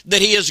world,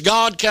 that he is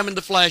God come in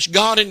the flesh,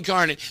 God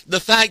incarnate, the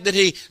fact that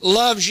he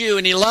loves you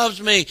and he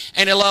loves me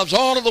and he loves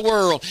all of the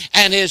world,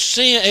 and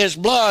his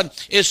blood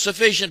is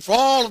sufficient for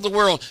all of the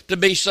world to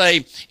be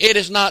saved. It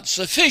is not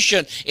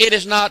sufficient. It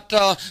is not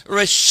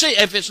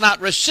if it's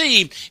not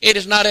received, it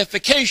is not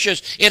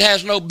efficacious. It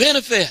has no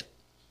benefit.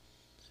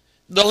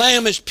 The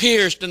Lamb is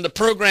pierced, and the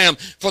program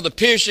for the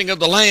piercing of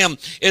the Lamb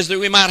is that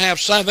we might have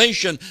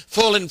salvation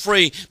full and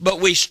free. But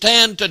we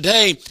stand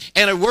today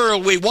in a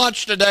world, we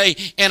watch today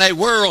in a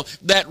world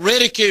that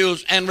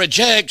ridicules and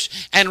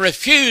rejects and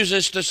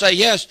refuses to say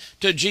yes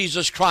to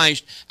Jesus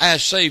Christ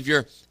as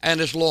Savior and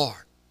as Lord.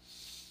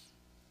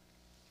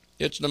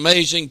 It's an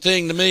amazing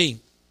thing to me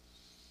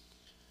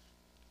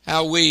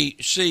how we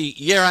see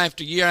year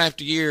after year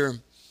after year,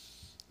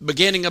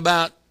 beginning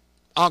about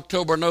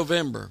October,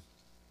 November,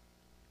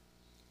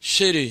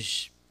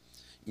 cities,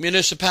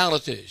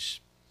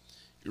 municipalities,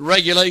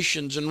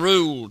 regulations and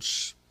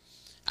rules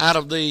out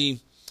of the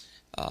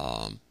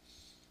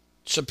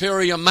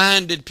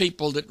superior-minded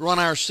people that run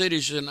our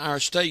cities and our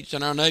states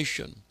and our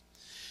nation.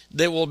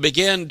 They will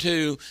begin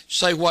to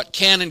say what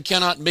can and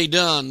cannot be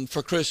done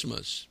for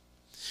Christmas.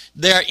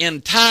 There are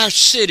entire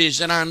cities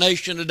in our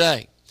nation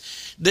today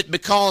that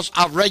because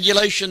of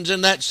regulations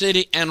in that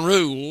city and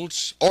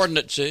rules,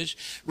 ordinances,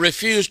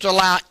 refuse to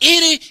allow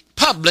any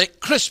public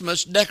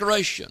Christmas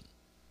decoration.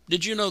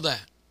 Did you know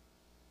that?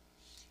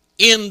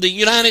 In the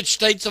United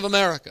States of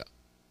America,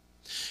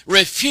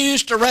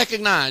 refuse to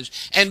recognize.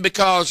 And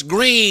because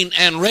green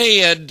and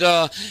red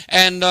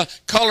and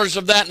colors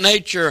of that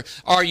nature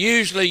are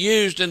usually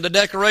used in the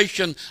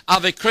decoration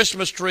of a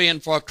Christmas tree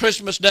and for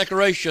Christmas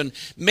decoration,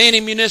 many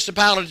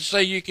municipalities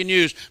say you can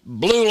use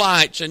blue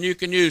lights and you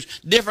can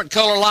use different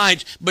color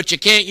lights, but you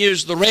can't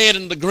use the red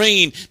and the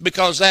green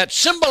because that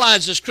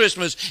symbolizes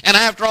Christmas. And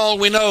after all,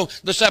 we know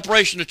the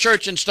separation of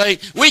church and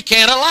state. We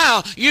can't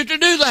allow you to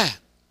do that.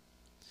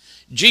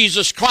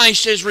 Jesus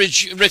Christ is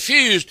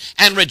refused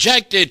and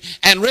rejected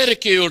and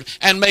ridiculed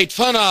and made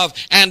fun of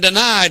and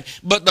denied.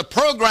 But the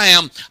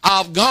program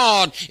of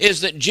God is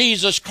that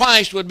Jesus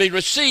Christ would be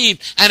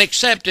received and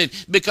accepted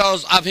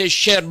because of his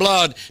shed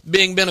blood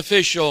being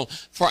beneficial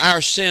for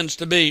our sins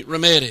to be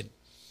remitted.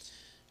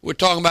 We're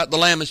talking about the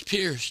Lamb is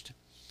pierced.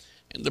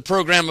 And the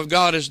program of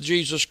God is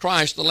Jesus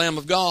Christ, the Lamb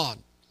of God,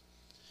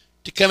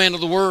 to come into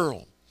the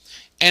world.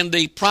 And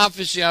the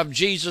prophecy of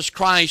Jesus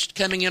Christ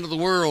coming into the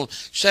world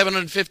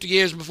 750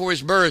 years before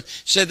his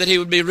birth said that he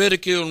would be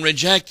ridiculed and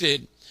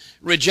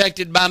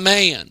rejected by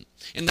man.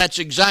 And that's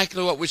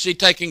exactly what we see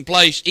taking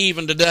place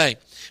even today.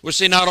 We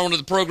see not only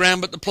the program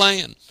but the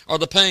plan or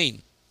the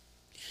pain.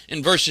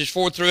 In verses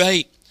 4 through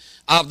 8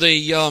 of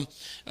the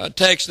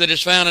text that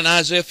is found in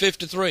Isaiah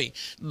 53.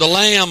 The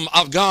Lamb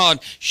of God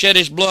shed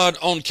his blood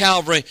on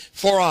Calvary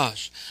for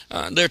us.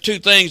 There are two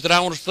things that I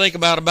want us to think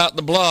about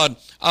the blood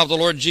of the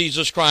Lord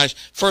Jesus Christ.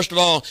 First of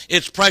all,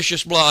 it's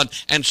precious blood,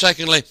 and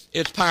secondly,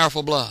 it's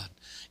powerful blood.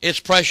 It's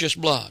precious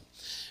blood.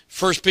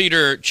 1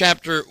 Peter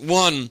chapter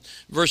 1,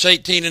 verse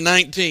 18 and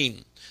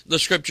 19. The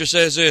scripture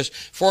says this,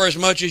 for as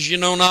much as you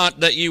know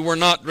not that you were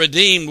not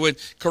redeemed with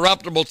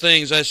corruptible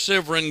things as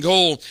silver and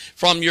gold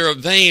from your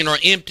vain or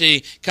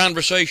empty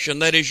conversation,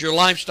 that is your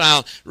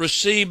lifestyle,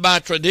 received by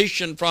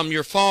tradition from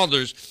your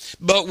fathers,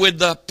 but with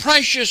the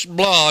precious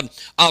blood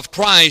of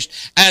Christ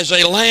as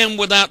a lamb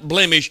without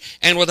blemish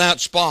and without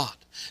spot.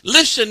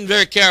 Listen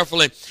very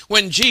carefully.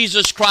 When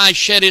Jesus Christ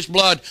shed his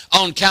blood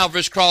on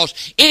Calvary's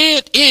cross,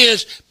 it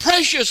is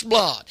precious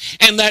blood.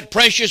 And that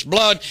precious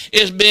blood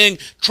is being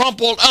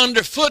trampled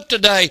underfoot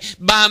today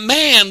by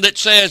man that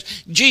says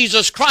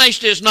Jesus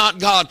Christ is not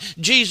God.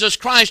 Jesus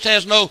Christ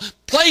has no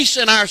place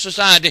in our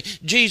society.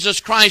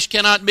 Jesus Christ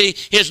cannot be,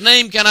 his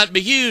name cannot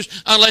be used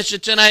unless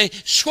it's in a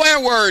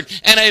swear word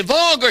and a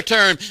vulgar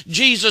term.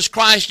 Jesus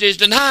Christ is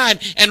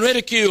denied and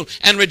ridiculed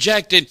and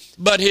rejected,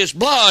 but his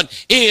blood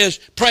is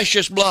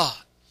precious blood.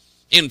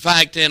 In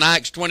fact, in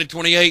Acts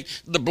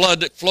 20:28, the blood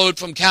that flowed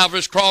from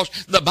Calvary's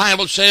cross, the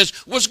Bible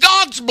says, was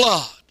God's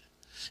blood.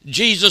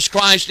 Jesus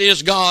Christ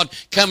is God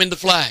come in the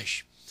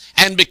flesh.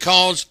 And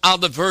because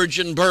of the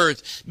virgin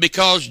birth,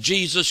 because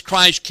Jesus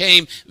Christ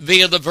came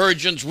via the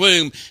virgin's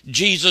womb,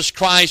 Jesus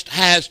Christ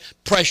has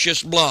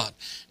precious blood.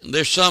 And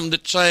there's some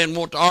that say and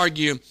want to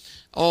argue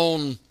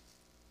on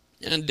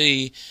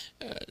the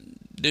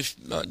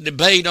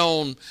debate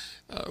on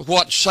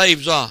what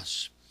saves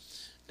us.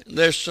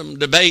 There's some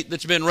debate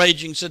that's been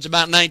raging since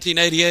about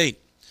 1988.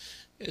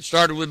 It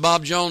started with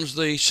Bob Jones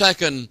II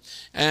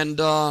and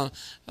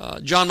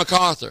John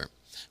MacArthur,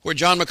 where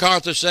John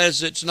MacArthur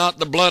says it's not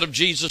the blood of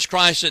Jesus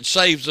Christ that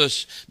saves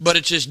us, but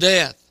it's his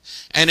death.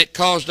 And it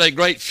caused a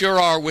great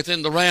furor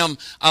within the realm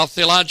of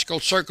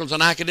theological circles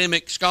and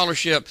academic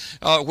scholarship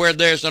where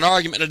there's an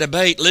argument, a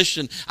debate.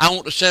 Listen, I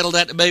want to settle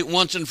that debate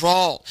once and for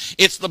all.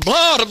 It's the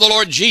blood of the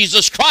Lord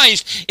Jesus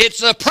Christ. It's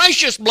the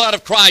precious blood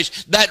of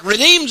Christ that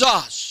redeems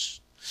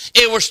us.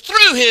 It was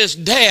through his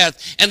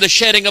death and the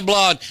shedding of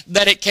blood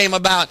that it came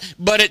about.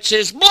 But it's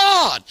his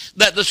blood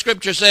that the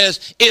scripture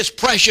says is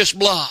precious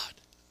blood.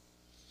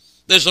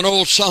 There's an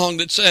old song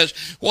that says,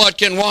 what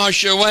can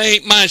wash away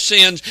my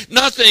sins?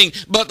 Nothing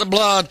but the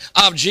blood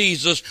of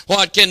Jesus.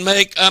 What can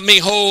make me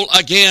whole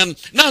again?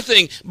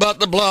 Nothing but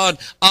the blood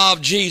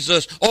of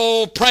Jesus.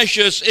 Oh,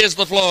 precious is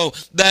the flow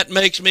that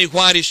makes me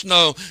white as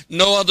snow.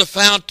 No other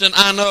fountain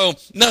I know.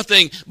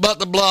 Nothing but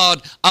the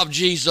blood of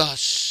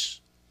Jesus.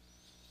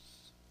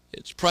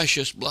 It's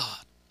precious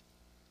blood.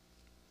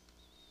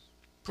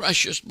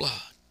 Precious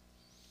blood.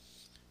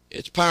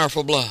 It's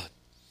powerful blood.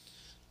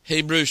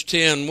 Hebrews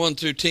 10, 1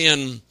 through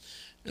 10,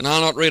 and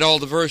I'll not read all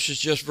the verses,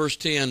 just verse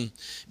 10.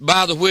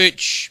 By the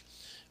which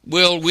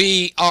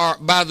we are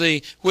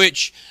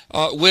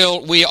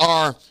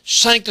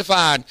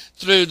sanctified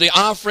through the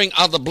offering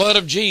of the blood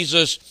of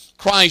Jesus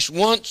Christ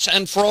once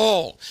and for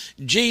all.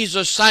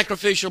 Jesus'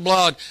 sacrificial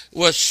blood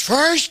was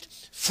first,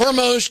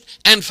 foremost,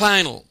 and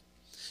final.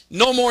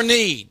 No more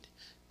need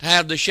to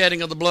have the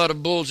shedding of the blood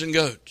of bulls and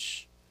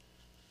goats.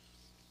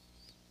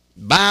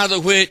 By the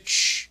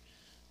which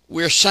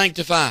we're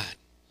sanctified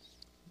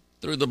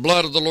through the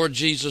blood of the Lord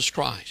Jesus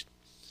Christ.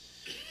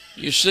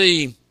 You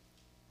see,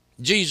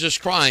 Jesus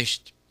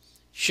Christ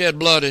shed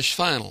blood is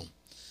final.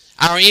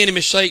 Our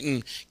enemy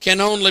Satan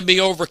can only be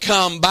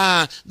overcome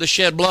by the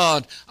shed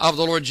blood of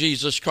the Lord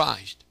Jesus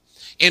Christ.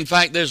 In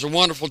fact, there's a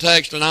wonderful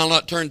text, and I'll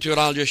not turn to it,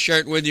 I'll just share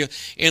it with you,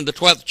 in the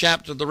 12th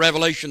chapter of the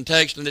Revelation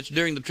text, and it's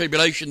during the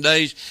tribulation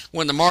days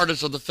when the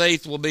martyrs of the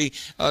faith will be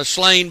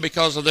slain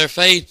because of their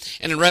faith.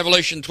 And in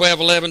Revelation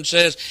 12:11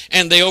 says,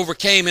 and they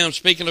overcame him,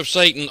 speaking of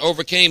Satan,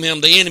 overcame him,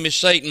 the enemy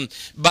Satan,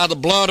 by the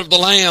blood of the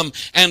Lamb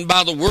and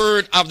by the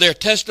word of their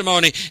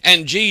testimony,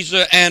 and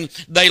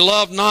they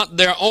loved not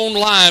their own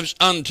lives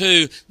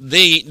unto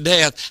the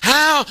death.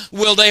 How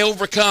will they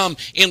overcome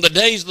in the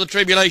days of the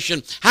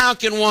tribulation? How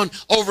can one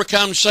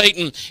overcome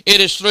Satan? It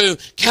is through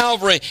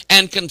Calvary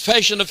and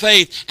confession of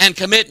faith and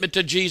commitment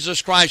to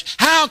Jesus Christ.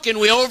 How can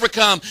we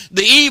overcome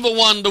the evil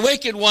one, the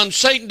wicked one,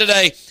 Satan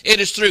today? It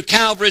is through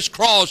Calvary's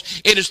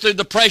cross. It is through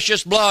the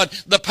precious blood,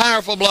 the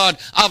powerful blood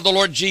of the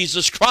Lord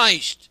Jesus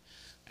Christ,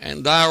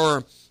 and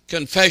our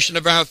confession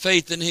of our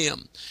faith in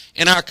him,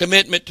 and our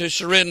commitment to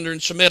surrender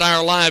and submit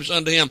our lives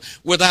unto him.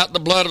 Without the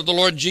blood of the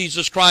Lord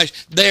Jesus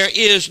Christ, there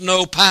is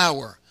no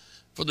power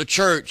for the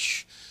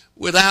church.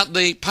 Without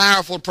the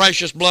powerful,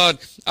 precious blood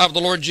of the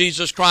Lord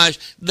Jesus Christ,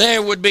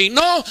 there would be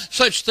no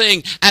such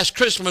thing as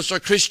Christmas or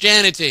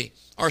Christianity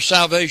or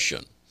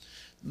salvation.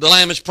 The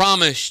Lamb is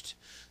promised.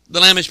 The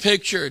Lamb is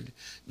pictured.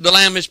 The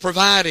Lamb is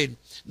provided.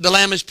 The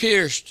Lamb is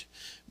pierced.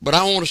 But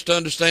I want us to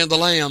understand the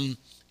Lamb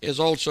is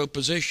also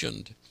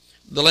positioned.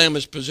 The Lamb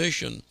is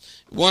positioned.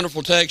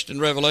 Wonderful text in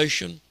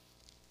Revelation,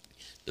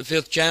 the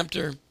 5th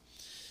chapter,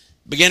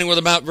 beginning with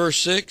about verse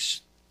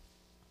 6.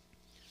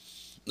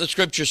 The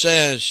scripture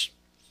says,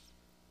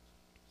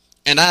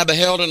 and I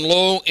beheld, and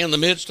lo, in the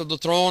midst of the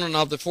throne and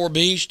of the four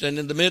beasts, and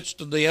in the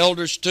midst of the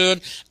elders stood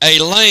a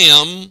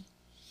lamb,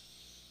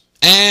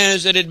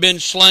 as it had been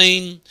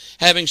slain,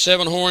 having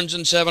 7 horns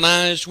and 7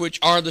 eyes, which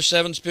are the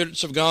 7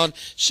 spirits of God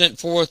sent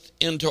forth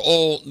into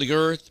all the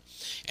earth.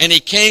 And he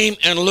came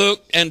and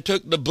looked and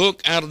took the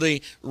book out of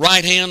the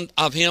right hand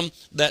of him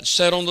that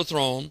sat on the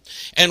throne.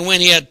 And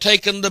when he had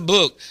taken the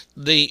book,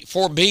 the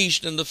 4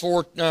 beasts and the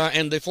 4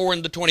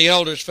 and 20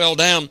 elders fell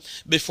down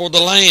before the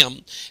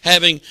Lamb,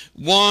 having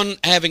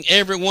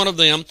every one of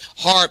them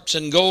harps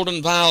and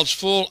golden vials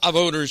full of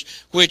odors,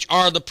 which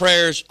are the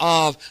prayers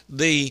of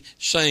the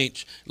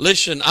saints.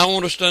 Listen, I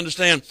want us to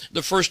understand,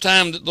 the first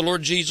time that the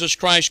Lord Jesus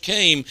Christ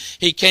came,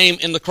 he came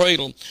in the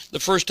cradle. The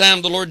first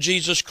time the Lord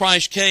Jesus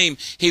Christ came,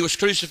 he was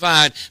crucified.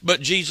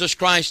 But Jesus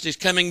Christ is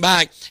coming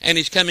back, and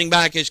he's coming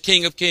back as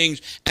King of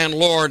Kings and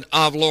Lord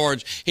of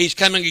Lords. He's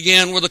coming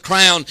again with a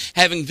crown,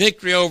 having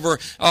victory over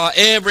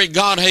every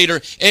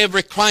God-hater,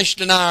 every Christ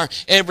denier,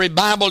 every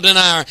Bible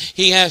denier.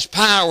 He has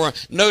power.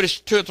 Notice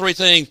 2 or 3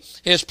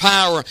 things. His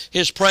power,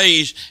 his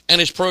praise, and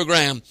his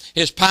program.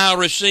 His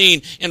power is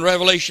seen in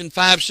Revelation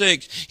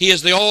 5:6. He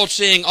is the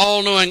all-seeing,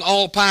 all-knowing,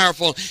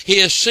 all-powerful. He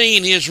is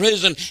seen, he is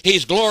risen,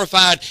 he's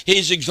glorified,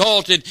 he's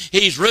exalted,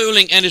 he's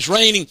ruling and is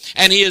reigning,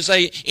 and he is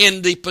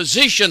in the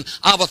position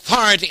of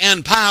authority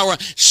and power,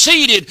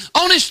 seated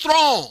on his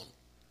throne,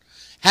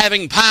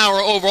 having power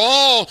over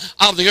all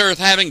of the earth,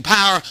 having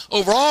power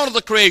over all of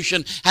the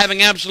creation,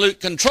 having absolute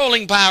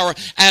controlling power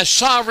as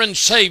sovereign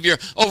Savior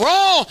over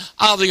all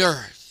of the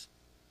earth.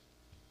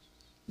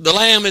 The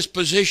Lamb is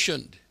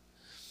positioned.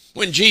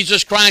 When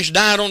Jesus Christ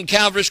died on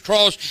Calvary's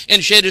cross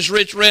and shed his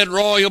rich red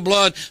royal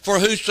blood for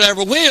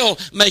whosoever will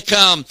may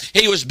come,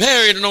 he was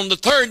buried, and on the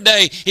 3rd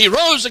day he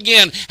rose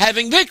again,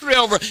 having victory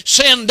over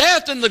sin,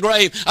 death, and the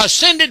grave,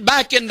 ascended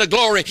back into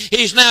glory.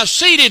 He's now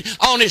seated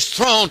on his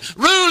throne,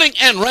 ruling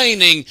and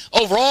reigning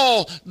over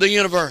all the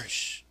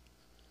universe.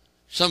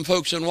 Some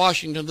folks in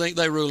Washington think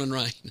they rule and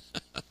reign.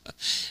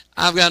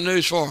 I've got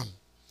news for them.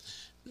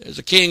 There's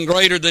a king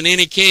greater than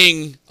any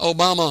king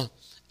Obama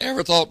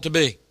ever thought to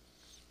be.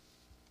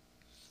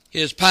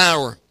 His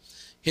power,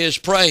 his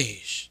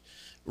praise.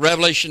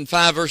 Revelation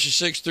 5 verses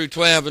 6 through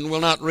 12, and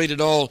we'll not read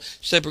it all,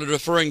 simply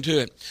referring to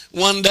it.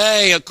 One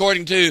day,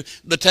 according to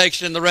the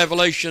text in the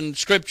Revelation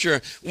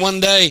scripture, one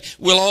day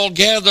we'll all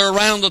gather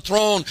around the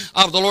throne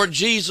of the Lord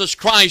Jesus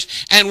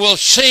Christ, and we'll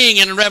sing.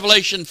 And in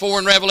Revelation 4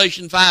 and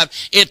Revelation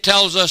 5, it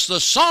tells us the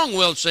song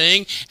we'll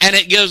sing, and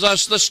it gives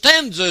us the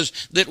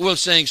stanzas that we'll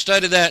sing.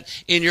 Study that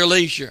in your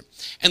leisure.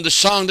 And the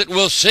song that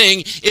we'll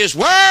sing is,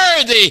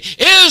 worthy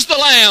is the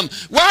Lamb,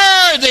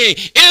 worthy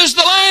is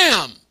the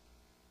Lamb.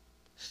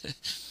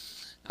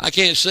 I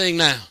can't sing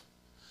now,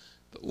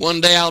 but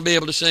one day I'll be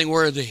able to sing,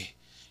 worthy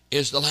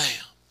is the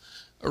Lamb,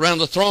 around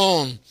the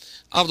throne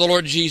of the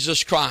Lord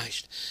Jesus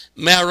Christ.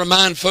 May I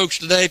remind folks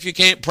today, if you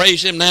can't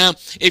praise him now,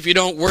 if you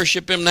don't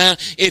worship him now,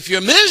 if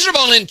you're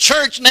miserable in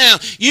church now,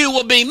 you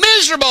will be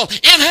miserable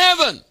in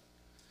heaven.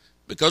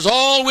 Because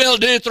all we'll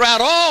do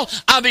throughout all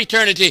of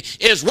eternity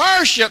is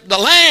worship the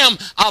Lamb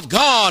of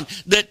God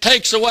that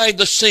takes away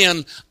the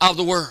sin of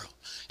the world.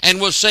 And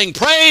we'll sing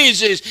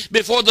praises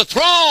before the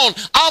throne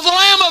of the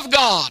Lamb of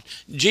God,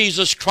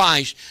 Jesus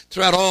Christ,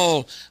 throughout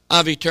all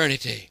of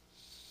eternity.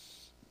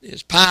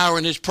 His power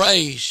and his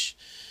praise,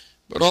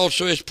 but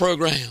also his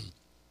program.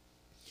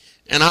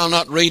 And I'll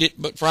not read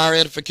it, but for our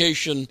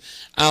edification,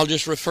 I'll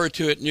just refer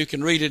to it, and you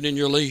can read it in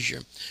your leisure.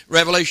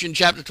 Revelation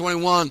chapter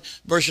 21,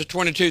 verses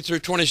 22 through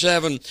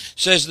 27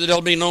 says that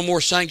there'll be no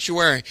more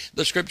sanctuary.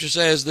 The scripture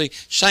says the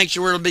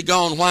sanctuary will be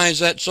gone. Why is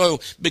that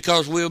so?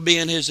 Because we'll be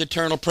in his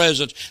eternal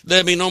presence.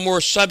 There'll be no more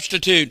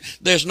substitute.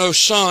 There's no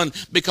sun,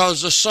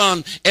 because the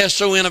sun,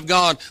 S-O-N of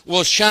God,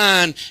 will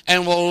shine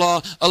and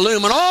will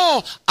illumine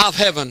all of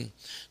heaven.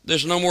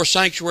 There's no more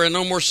sanctuary,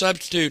 no more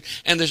substitute,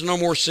 and there's no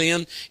more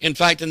sin. In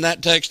fact, in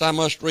that text, I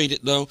must read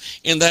it though.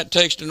 In that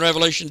text in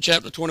Revelation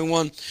chapter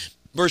 21,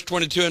 verse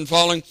 22 and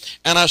following,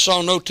 and I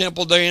saw no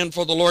temple therein,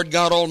 for the Lord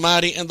God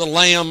Almighty and the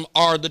Lamb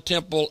are the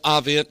temple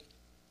of it.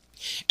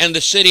 And the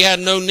city had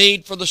no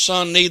need for the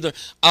sun, neither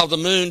of the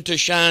moon to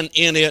shine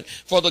in it,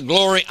 for the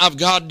glory of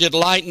God did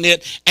lighten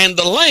it, and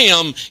the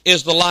Lamb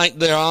is the light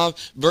thereof.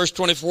 Verse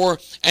 24,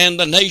 and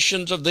the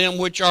nations of them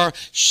which are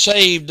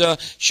saved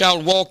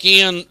shall walk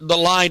in the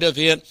light of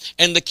it,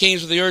 and the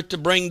kings of the earth to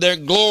bring their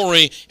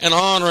glory and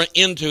honor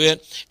into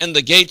it, and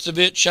the gates of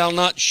it shall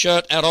not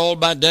shut at all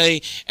by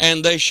day,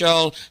 and they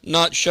shall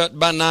not shut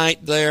by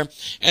night there.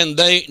 And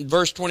they,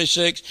 verse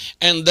 26,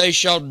 and they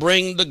shall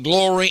bring the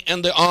glory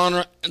and the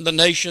honor and the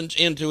nations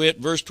into it.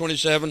 Verse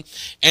 27,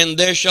 and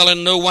there shall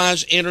in no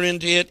wise enter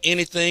into it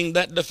anything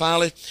that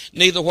defileth,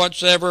 neither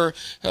whatsoever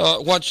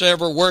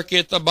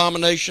worketh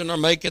abomination or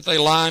maketh a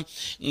lie.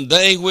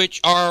 They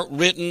which are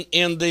written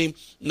in the,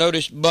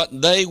 notice,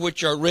 but they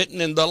which are written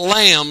in the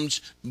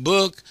Lamb's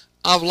book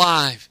of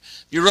life.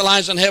 You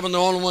realize in heaven the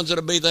only ones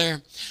that'll be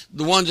there,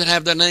 the ones that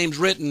have their names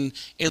written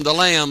in the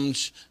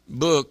Lamb's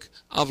book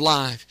of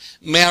life.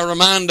 May I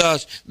remind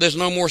us, there's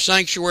no more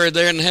sanctuary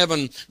there in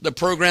heaven. The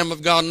program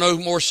of God, no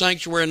more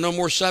sanctuary, no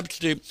more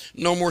substitute,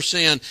 no more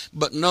sin,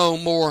 but no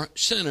more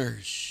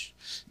sinners.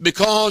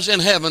 Because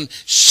in heaven,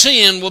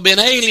 sin will be an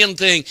alien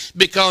thing,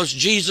 because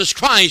Jesus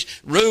Christ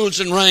rules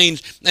and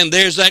reigns. And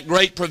there's that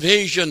great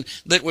provision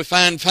that we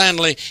find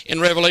finally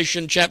in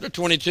Revelation chapter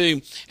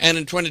 22. And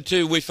in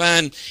 22 we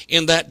find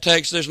in that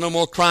text there's no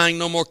more crying,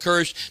 no more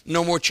curse,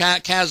 no more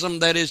chasm,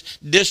 that is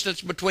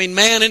distance between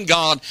man and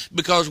God,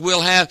 because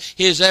we'll have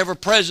his ever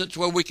presence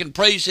where we can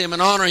praise him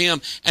and honor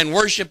him and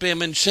worship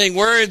him and sing,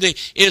 worthy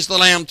is the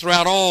Lamb,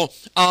 throughout all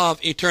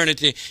of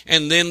eternity.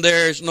 And then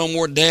there's no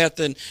more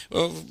death, and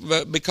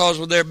because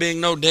of there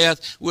being no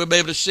death, we'll be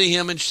able to see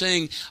him and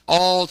sing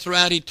all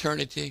throughout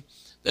eternity.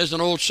 There's an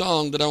old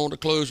song that I want to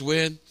close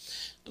with,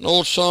 an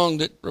old song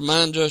that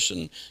reminds us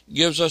and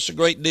gives us a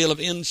great deal of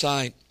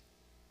insight.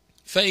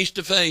 Face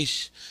to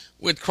face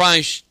with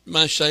Christ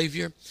my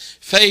Savior.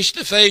 Face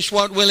to face,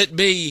 what will it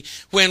be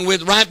when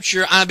with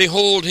rapture I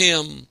behold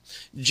him?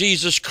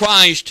 Jesus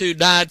Christ who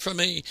died for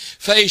me.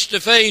 Face to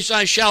face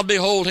I shall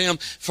behold him,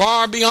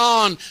 far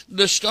beyond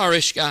the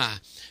starry sky.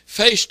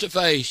 Face to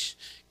face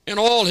in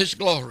all his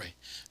glory,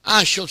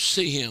 I shall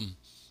see him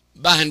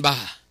by and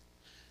by.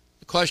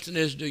 The question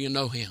is, do you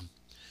know him?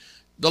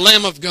 The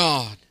Lamb of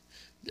God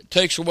that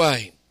takes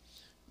away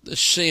the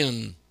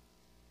sin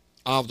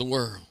of the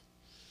world.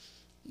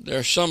 There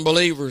are some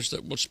believers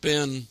that will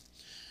spend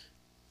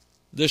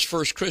this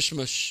first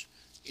Christmas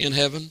in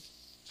heaven.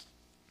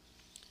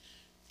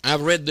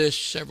 I've read this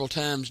several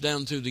times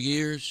down through the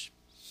years,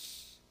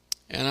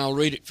 and I'll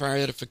read it for our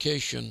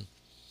edification.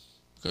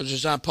 Because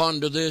as I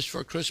ponder this for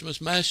a Christmas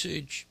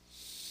message,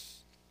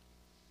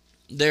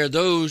 there are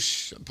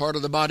those, part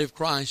of the body of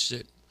Christ,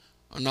 that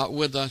are not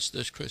with us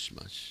this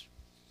Christmas.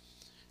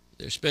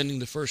 They're spending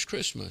the first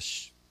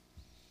Christmas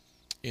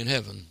in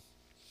heaven.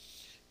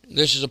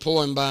 This is a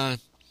poem by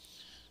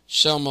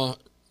Selma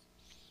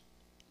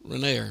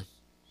Rainier,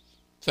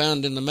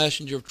 found in the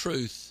Messenger of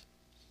Truth.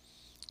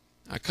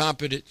 I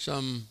copied it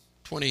some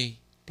 20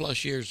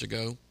 plus years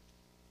ago.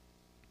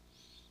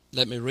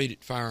 Let me read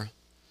it for our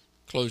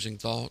closing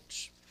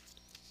thoughts.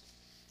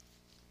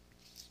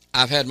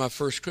 I've had my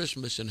first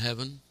Christmas in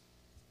heaven,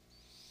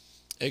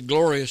 a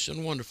glorious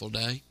and wonderful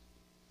day.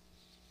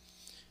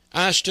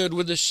 I stood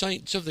with the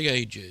saints of the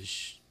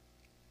ages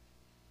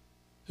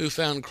who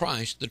found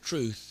Christ the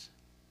truth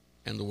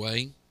and the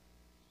way.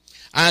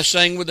 I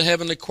sang with the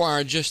heavenly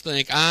choir, just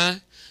think,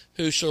 I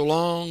who so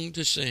long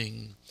to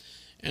sing,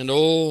 and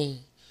oh,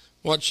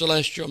 what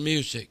celestial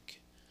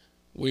music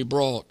we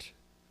brought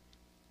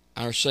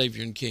our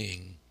Savior and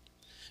King.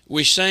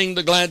 We sang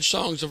the glad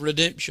songs of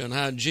redemption,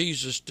 how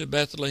Jesus to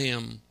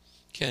Bethlehem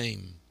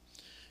came,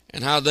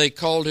 and how they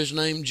called his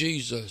name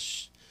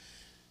Jesus,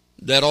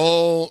 that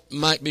all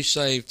might be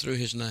saved through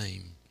his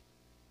name.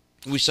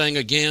 We sang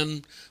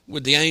again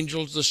with the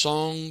angels the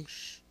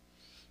songs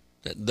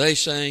that they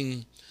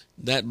sang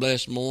that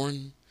blessed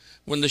morn,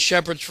 when the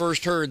shepherds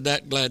first heard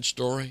that glad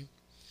story,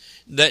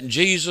 that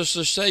Jesus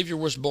the Savior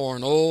was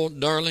born. Oh,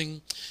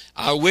 darling,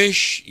 I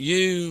wish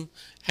you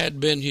had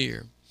been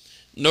here.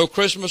 No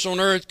Christmas on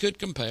earth could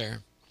compare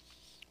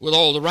with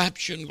all the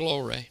rapture and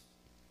glory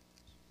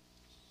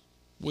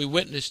we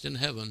witnessed in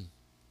heaven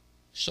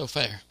so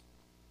fair.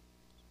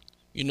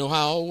 You know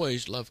how I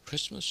always loved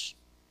Christmas.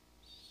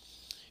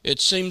 It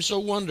seems so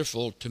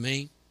wonderful to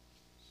me,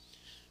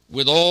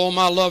 with all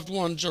my loved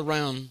ones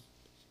around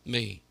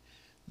me.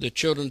 the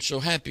children so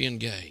happy and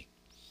gay.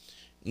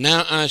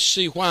 Now I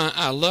see why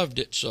I loved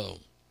it so.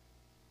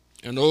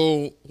 And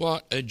oh,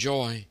 what a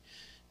joy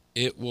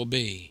it will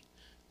be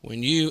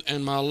when you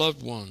and my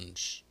loved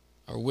ones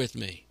are with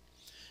me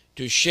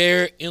to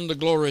share in the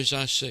glories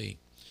I see.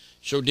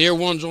 So, dear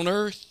ones on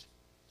earth,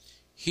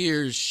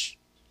 here's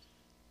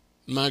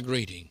my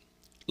greeting.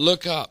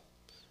 Look up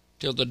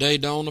till the day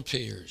dawn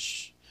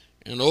appears.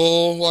 And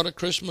oh, what a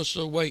Christmas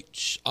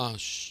awaits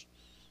us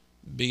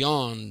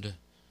beyond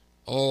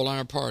all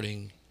our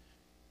parting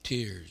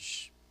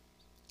tears.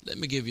 Let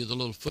me give you the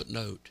little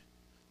footnote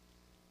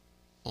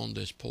on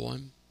this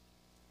poem.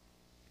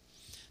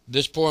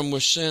 This poem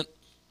was sent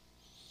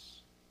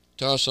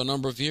to us a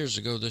number of years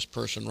ago, this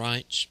person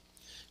writes.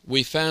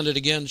 We found it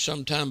again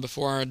sometime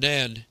before our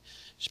dad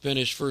spent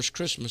his first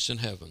Christmas in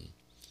heaven.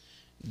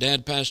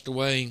 Dad passed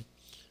away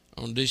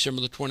on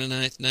December the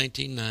 29th,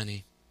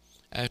 1990,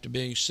 after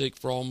being sick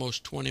for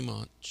almost 20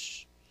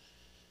 months.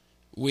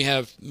 We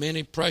have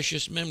many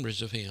precious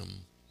memories of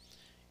him,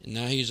 and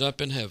now he's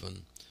up in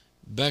heaven,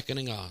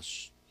 beckoning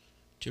us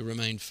to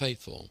remain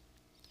faithful.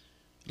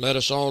 Let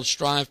us all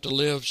strive to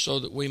live so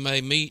that we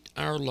may meet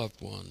our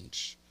loved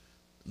ones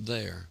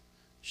there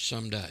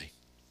someday.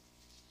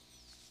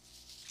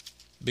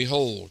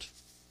 Behold,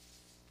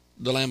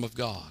 the Lamb of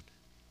God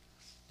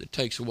that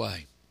takes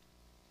away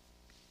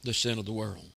the sin of the world.